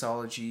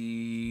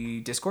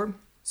Diceology Discord.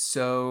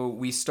 So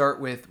we start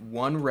with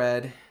one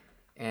red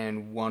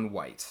and one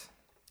white,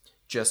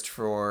 just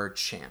for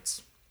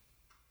chance.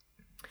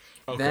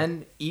 Okay.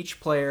 Then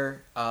each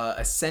player,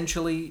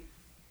 essentially,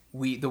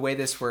 the way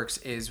this works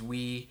is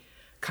we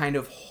kind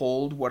of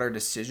hold what our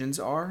decisions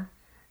are,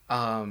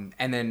 and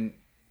then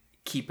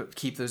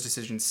keep those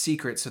decisions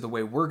secret. So the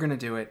way we're going to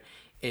do it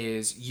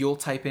is you'll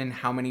type in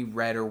how many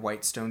red or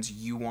white stones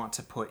you want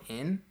to put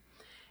in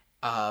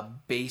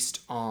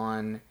based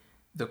on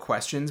the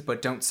questions,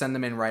 but don't send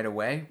them in right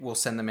away. We'll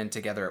send them in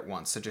together at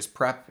once. So just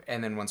prep,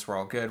 and then once we're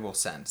all good, we'll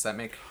send. Does that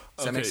make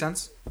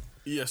sense?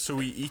 Yeah, so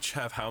we each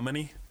have how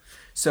many?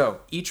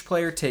 So each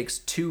player takes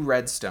 2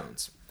 red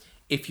stones.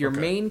 If your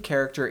main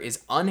character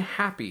is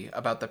unhappy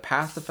about the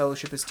path the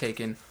Fellowship has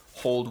taken,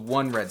 hold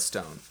 1 red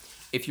stone.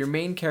 If your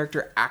main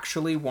character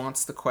actually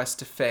wants the quest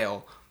to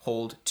fail,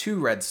 hold 2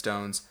 red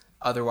stones,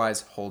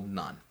 otherwise hold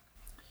none.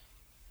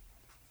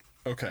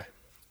 Okay.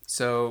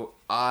 So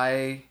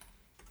I'm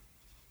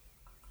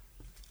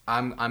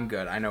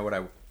good. I know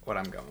what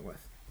I'm going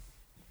with.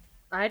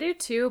 I do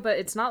too, but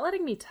it's not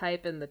letting me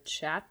type in the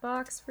chat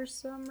box for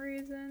some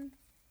reason.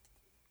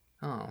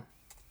 Oh.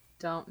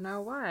 Don't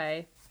know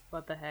why.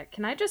 What the heck?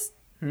 Can I just...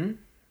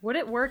 Would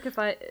it work if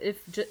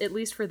at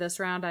least for this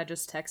round, I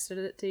just texted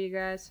it to you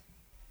guys?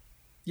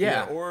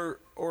 Yeah. Or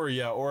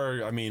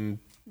I mean,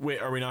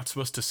 wait, are we not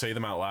supposed to say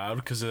them out loud?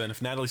 Because then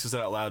if Natalie says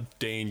that out loud,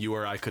 Dane, you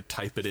or I could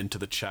type it into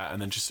the chat and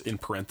then just in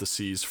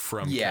parentheses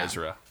from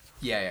Kezra.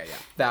 Yeah.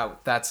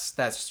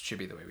 That should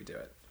be the way we do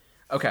it.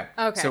 Okay.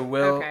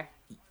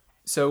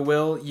 So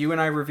Will, you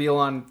and I reveal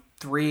on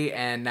 3,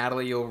 and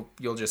Natalie,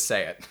 you'll just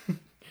say it.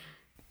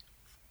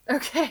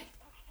 Okay.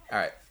 All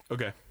right.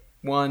 Okay.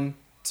 1,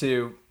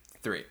 2,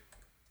 3.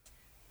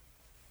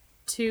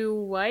 2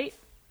 white.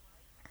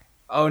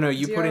 Oh no,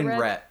 you put in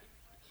red.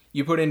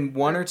 You put in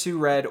 1 or 2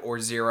 red or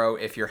 0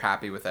 if you're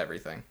happy with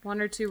everything.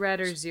 1 or 2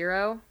 red or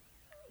 0.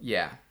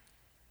 Yeah.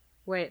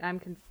 Wait,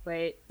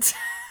 wait.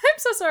 I'm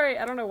so sorry.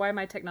 I don't know why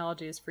my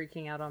technology is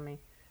freaking out on me.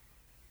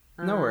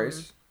 No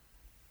worries.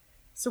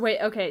 So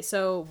wait, okay,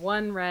 so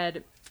 1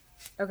 red.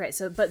 Okay,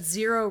 so but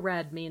 0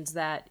 red means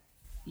that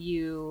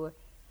you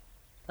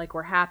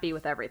we're happy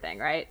with everything,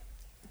 right?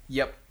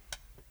 Yep.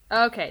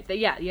 Okay,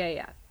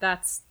 yeah.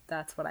 That's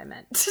what I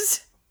meant.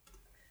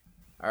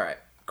 All right,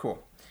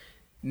 cool.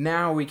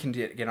 Now we can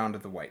get onto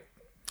the white.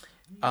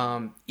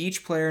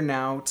 Each player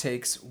now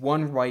takes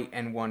 1 white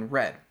and 1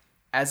 red.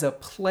 As a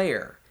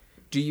player,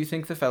 do you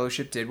think the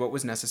Fellowship did what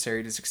was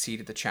necessary to succeed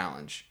at the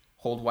challenge?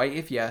 Hold white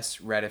if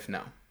yes, red if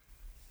no.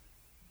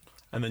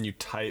 And then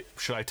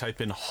should I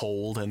type in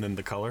hold and then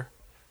the color?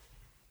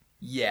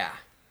 Yeah.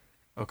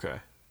 Okay.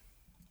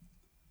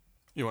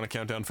 You want to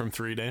count down from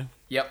 3, Dan?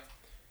 Yep.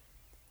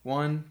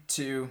 1,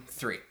 2,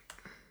 3.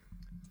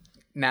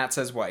 Nat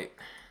says white.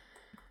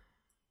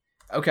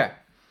 Okay.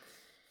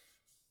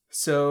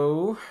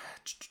 So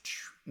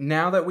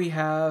now that we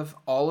have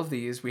all of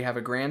these, we have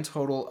a grand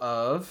total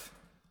of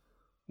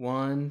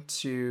 1,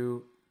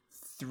 2,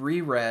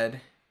 3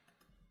 red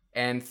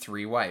and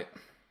 3 white.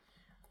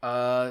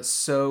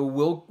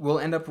 So I'll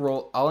end up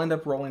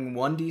rolling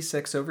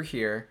 1d6 over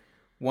here.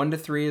 1 to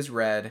 3 is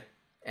red,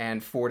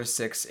 and 4 to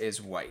 6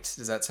 is white.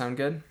 Does that sound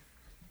good?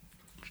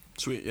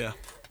 Sweet, yeah.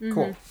 Mm-hmm.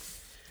 Cool.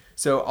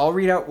 So I'll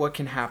read out what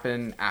can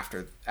happen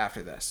after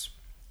this.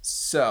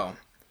 So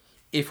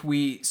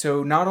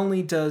not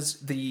only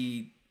does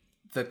the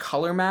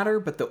color matter,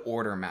 but the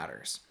order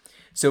matters.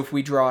 So if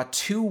we draw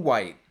 2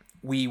 white,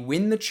 we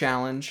win the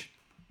challenge.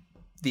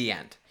 The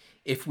end.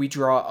 If we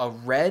draw a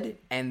red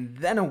and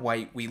then a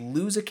white, we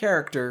lose a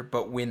character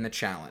but win the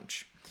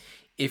challenge.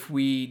 If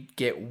we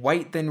get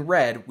white then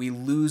red, we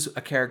lose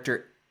a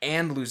character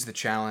and lose the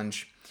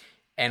challenge.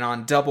 And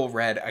on double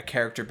red, a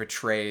character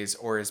betrays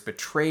or is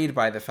betrayed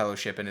by the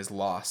Fellowship and is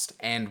lost,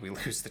 and we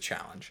lose the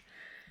challenge.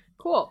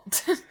 Cool.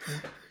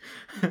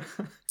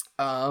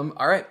 All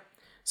right.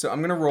 So I'm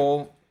going to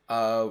roll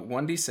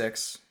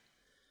 1d6.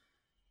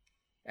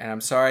 And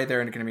I'm sorry there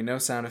are going to be no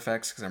sound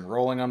effects because I'm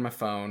rolling on my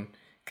phone.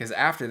 Because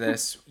after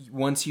this,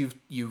 once you've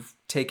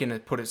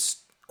put a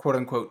quote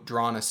unquote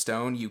drawn a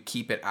stone, you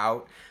keep it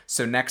out.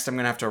 So next I'm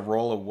going to have to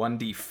roll a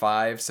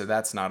 1d5, so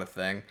that's not a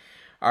thing.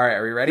 All right,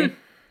 are we ready?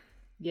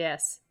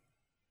 Yes.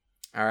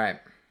 All right.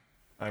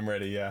 I'm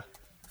ready, yeah.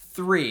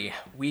 3.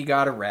 We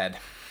got a red.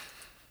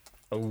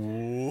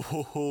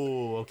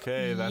 Oh,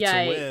 okay, that's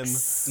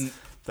Yikes. a win.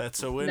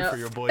 That's a win No. for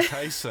your boy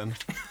Tyson.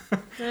 All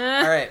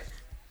right.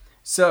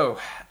 So,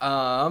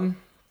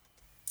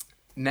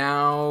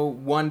 now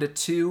 1 to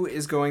 2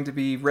 is going to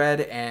be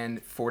red,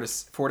 and 4 to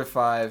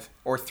 5,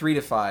 or 3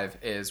 to 5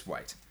 is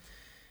white.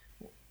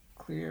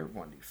 Clear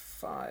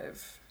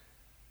 1d5.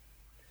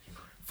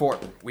 4.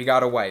 We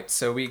got a white,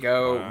 so we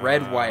go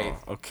red, white.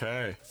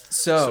 Okay.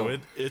 So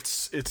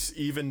it's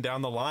even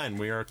down the line.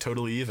 We are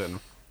totally even.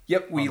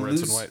 Yep, we on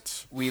reds lose. and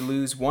whites. We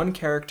lose one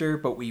character,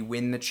 but we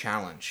win the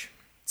challenge.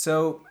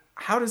 So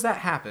how does that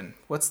happen?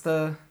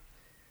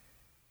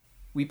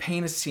 We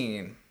paint a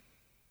scene.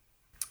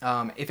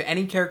 If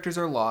any characters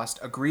are lost,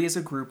 agree as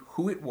a group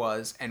who it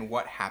was and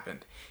what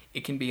happened.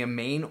 It can be a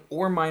main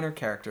or minor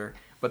character,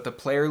 but the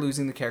player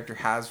losing the character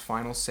has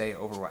final say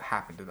over what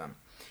happened to them.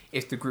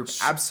 If the group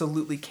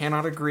absolutely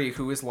cannot agree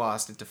who is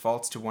lost, it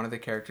defaults to one of the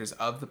characters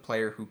of the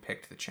player who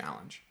picked the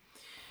challenge.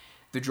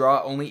 The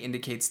draw only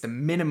indicates the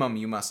minimum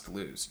you must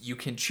lose. You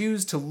can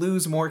choose to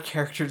lose more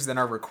characters than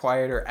are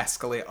required or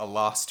escalate a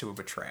loss to a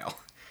betrayal.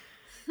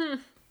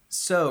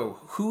 So,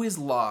 who is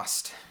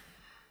lost?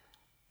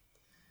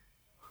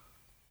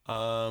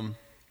 And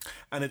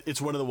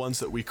it's one of the ones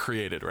that we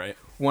created, right?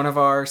 One of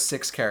our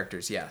 6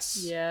 characters,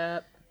 yes.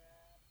 Yep.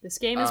 This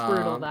game is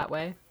brutal that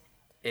way.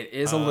 It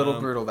is a little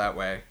brutal that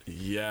way.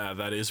 Yeah,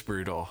 that is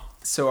brutal.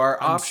 So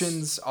our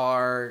options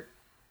are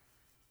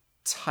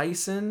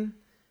Tyson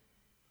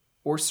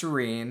or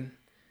Serene,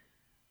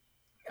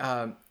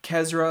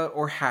 Kezra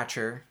or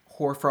Hatcher,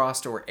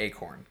 Hoarfrost or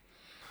Acorn.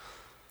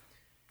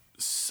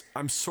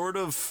 I'm sort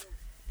of...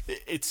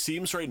 It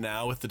seems right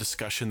now with the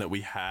discussion that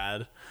we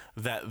had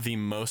that the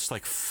most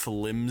like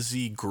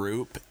flimsy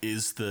group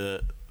is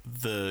the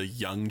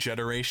young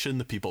generation,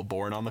 the people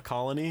born on the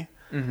colony.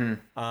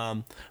 Mm-hmm.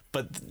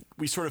 But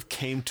we sort of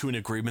came to an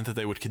agreement that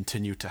they would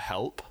continue to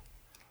help.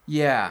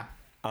 Yeah.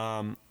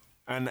 And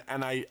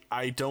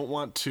I don't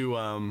want to...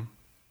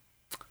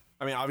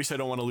 I mean, obviously I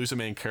don't want to lose a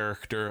main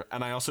character,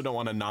 and I also don't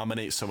want to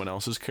nominate someone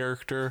else's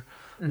character.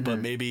 But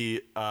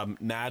maybe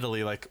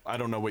Natalie, like, I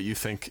don't know what you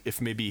think,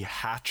 if maybe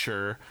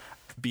Hatcher,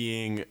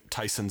 being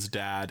Tyson's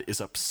dad,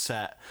 is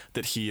upset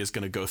that he is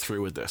going to go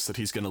through with this, that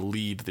he's going to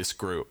lead this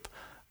group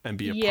and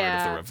be a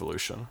part of the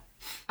revolution.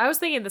 I was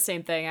thinking the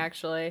same thing,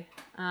 actually.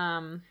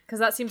 Because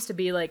that seems to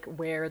be, like,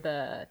 where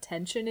the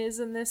tension is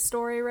in this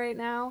story right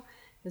now,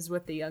 is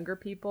with the younger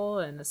people,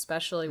 and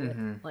especially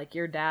with, like,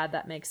 your dad.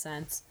 That makes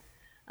sense.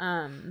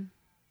 And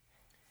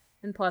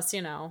plus,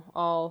 you know,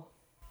 all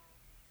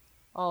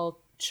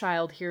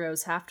child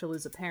heroes have to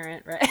lose a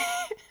parent, right?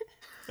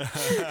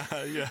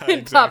 Yeah,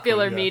 In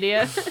popular yeah.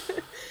 media.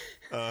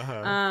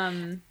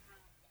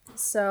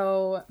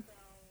 So...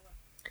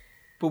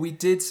 But we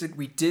did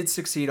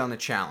succeed on the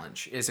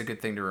challenge, is a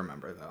good thing to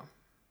remember, though.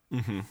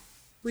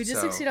 We did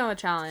So- succeed on the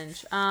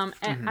challenge. And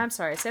I'm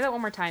sorry, say that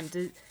one more time.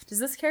 Does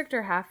this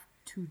character have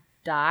to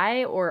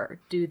die, or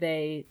do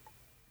they...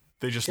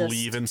 They just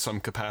leave in some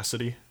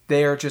capacity.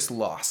 They are just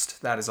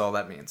lost. That is all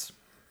that means.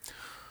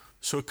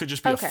 So it could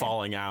just be Okay. a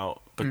falling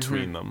out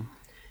between them.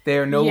 They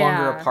are no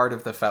longer Yeah. a part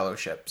of the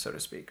fellowship, so to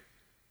speak.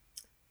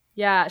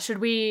 Yeah, should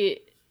we...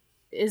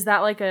 Is that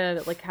like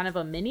kind of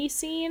a mini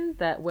scene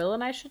that Will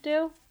and I should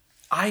do?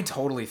 I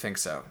totally think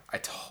so. I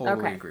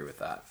totally Okay. agree with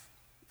that.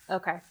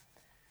 Okay.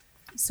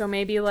 So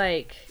maybe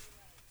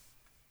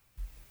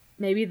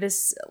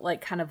this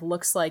like kind of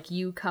looks like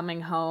you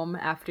coming home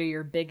after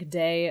your big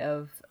day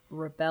of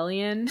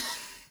rebellion.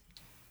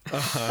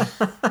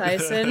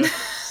 Tyson.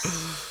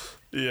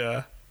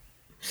 Yeah.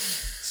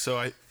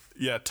 So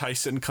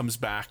Tyson comes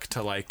back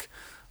to like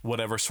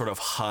whatever sort of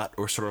hut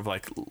or sort of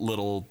like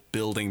little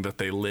building that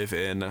they live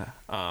in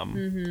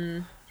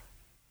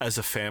as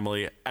a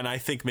family. And I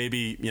think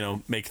maybe, you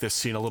know, make this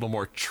scene a little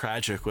more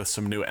tragic with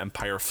some new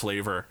Empire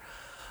flavor.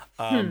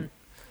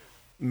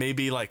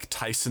 Maybe like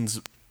Tyson's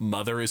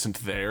mother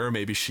isn't there.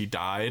 Maybe she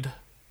died.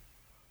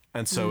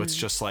 And so it's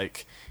just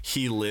like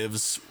he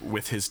lives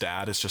with his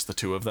dad. It's just the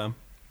two of them.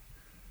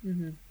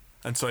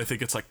 And so I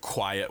think it's like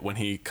quiet when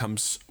he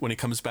comes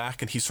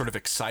back, and he's sort of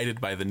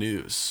excited by the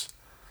news.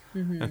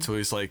 And so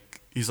he's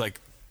like,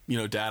 you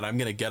know, Dad, I'm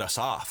going to get us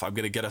off. I'm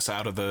going to get us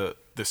out of the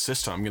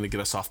system. I'm going to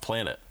get us off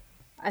planet.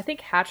 I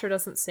think Hatcher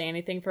doesn't say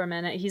anything for a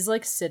minute. He's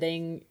like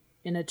sitting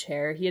in a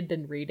chair. He had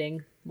been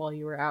reading while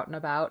you were out and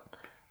about.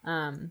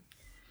 And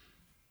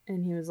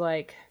he was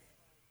like,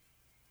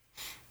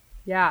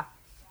 yeah,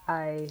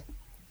 I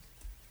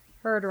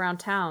heard around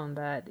town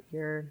that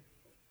you're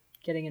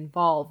getting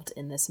involved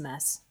in this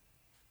mess.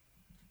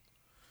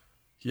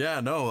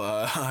 Yeah,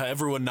 no,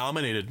 everyone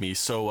nominated me.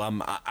 So I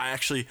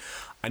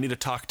need to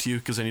talk to you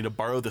because I need to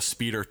borrow the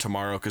speeder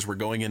tomorrow because we're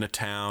going into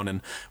town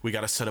and we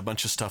got to set a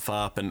bunch of stuff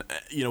up. And,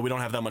 you know, we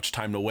don't have that much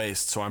time to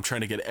waste. So I'm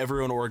trying to get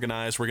everyone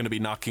organized. We're going to be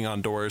knocking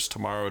on doors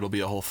tomorrow. It'll be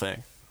a whole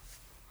thing.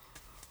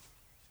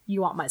 You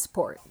want my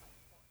support.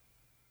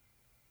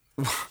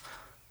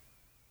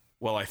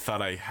 Well, I thought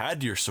I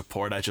had your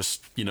support. I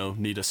just,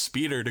 need a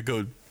speeder to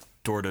go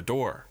door to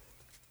door.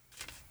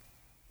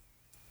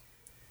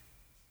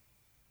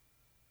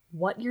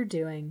 What you're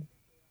doing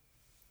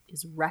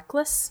is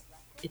reckless.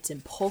 It's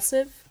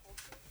impulsive.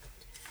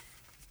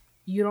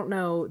 You don't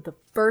know the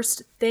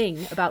first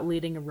thing about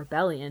leading a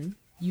rebellion.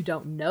 You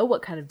don't know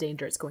what kind of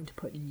danger it's going to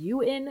put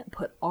you in,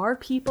 put our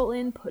people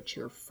in, put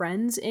your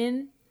friends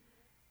in.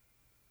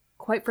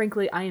 Quite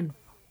frankly, I am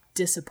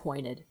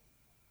disappointed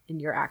in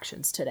your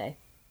actions today.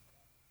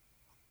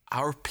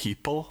 Our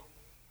people?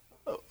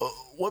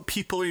 What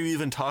people are you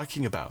even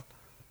talking about?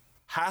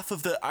 I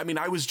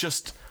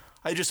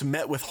just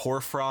met with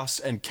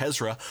Horfrost and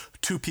Kezra,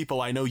 two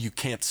people I know you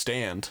can't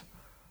stand.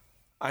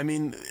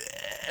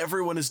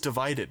 Everyone is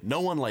divided.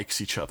 No one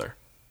likes each other.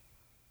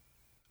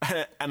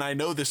 And I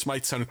know this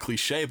might sound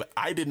cliche, but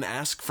I didn't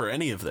ask for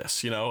any of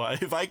this.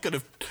 If I could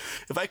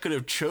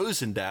have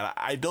chosen that,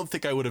 I don't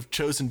think I would have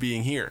chosen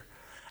being here.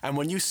 And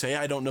when you say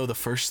I don't know the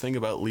first thing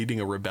about leading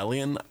a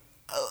rebellion,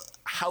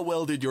 how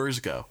well did yours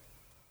go?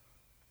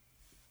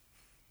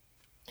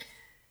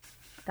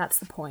 That's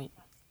the point.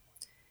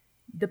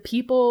 The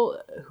people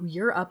who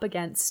you're up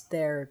against, they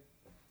are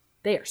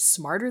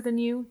smarter than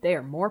you. They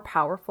are more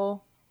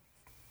powerful.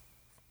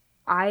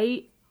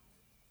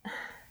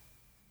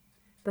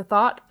 The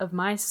thought of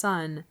my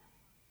son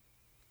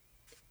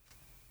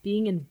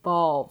being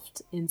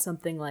involved in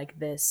something like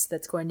this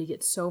that's going to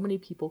get so many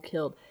people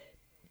killed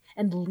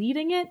and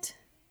leading it,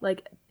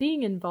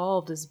 being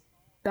involved is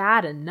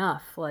bad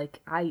enough.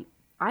 I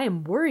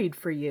am worried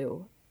for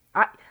you.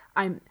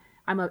 I'm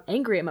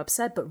angry, I'm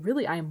upset, but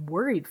really I am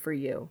worried for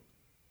you.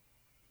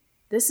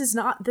 This is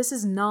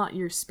not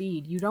your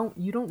speed. You don't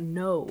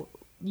know.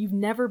 You've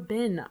never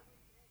been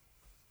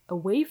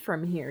away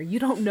from here. You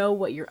don't know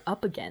what you're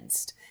up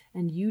against,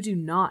 and you do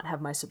not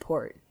have my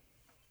support.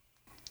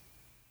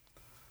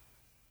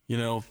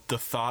 The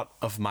thought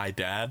of my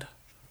dad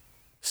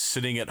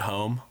sitting at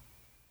home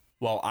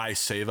while I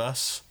save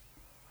us,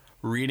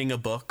 reading a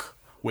book,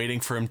 waiting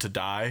for him to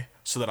die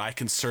so that I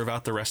can serve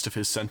out the rest of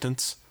his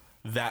sentence,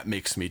 that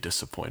makes me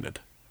disappointed.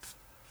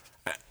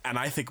 And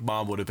I think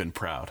Mom would have been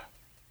proud,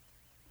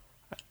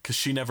 because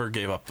she never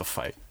gave up the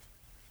fight.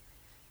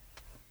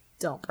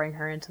 Don't bring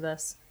her into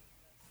this.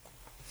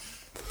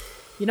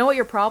 You know what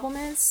your problem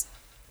is?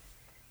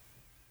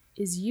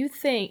 Is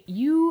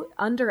you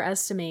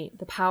underestimate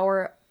the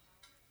power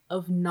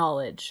of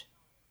knowledge.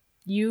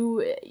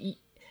 You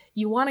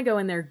want to go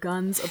in there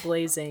guns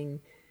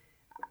ablazing,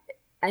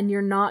 and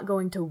you're not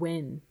going to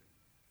win.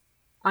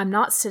 I'm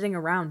not sitting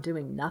around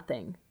doing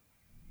nothing.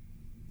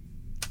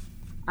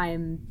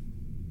 I'm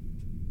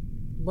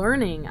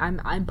learning.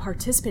 I'm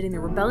participating in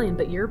the rebellion,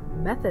 but your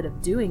method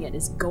of doing it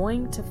is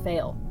going to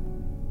fail.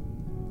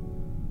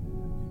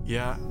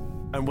 Yeah,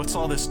 and what's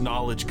all this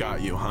knowledge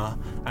got you, huh?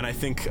 And I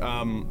think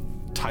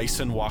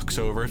Tyson walks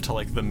over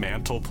to the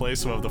mantle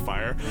place above the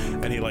fire,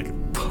 and he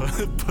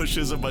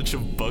pushes a bunch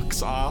of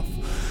books off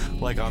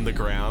on the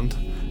ground,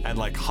 and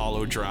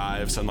hollow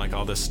drives and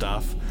all this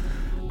stuff.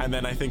 And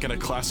then I think in a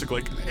classic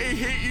I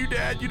hate you,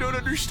 Dad, you don't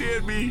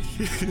understand me.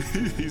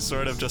 He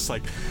sort of just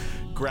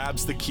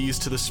grabs the keys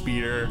to the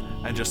speeder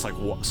and just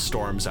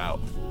storms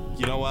out.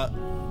 You know what?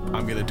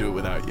 I'm gonna do it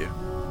without you.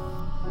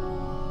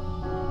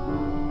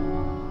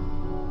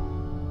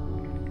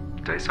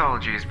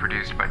 Diceology is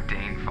produced by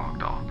Dane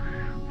Fogdahl.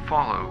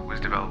 Follow was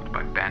developed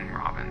by Ben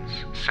Robbins.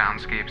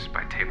 Soundscapes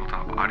by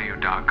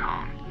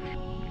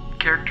TabletopAudio.com.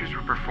 Characters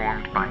were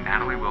performed by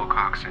Natalie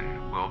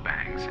Wilcoxon, Will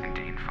Bangs, and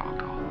Dane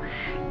Fogdahl.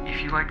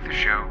 If you like the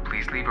show,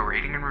 please leave a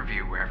rating and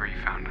review wherever you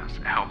found us.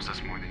 It helps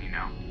us more than you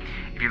know.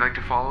 If you'd like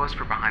to follow us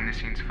for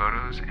behind-the-scenes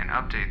photos and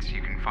updates,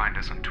 you can find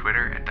us on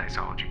Twitter at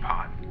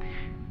DiceologyPod.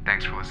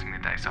 Thanks for listening to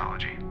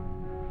Diceology.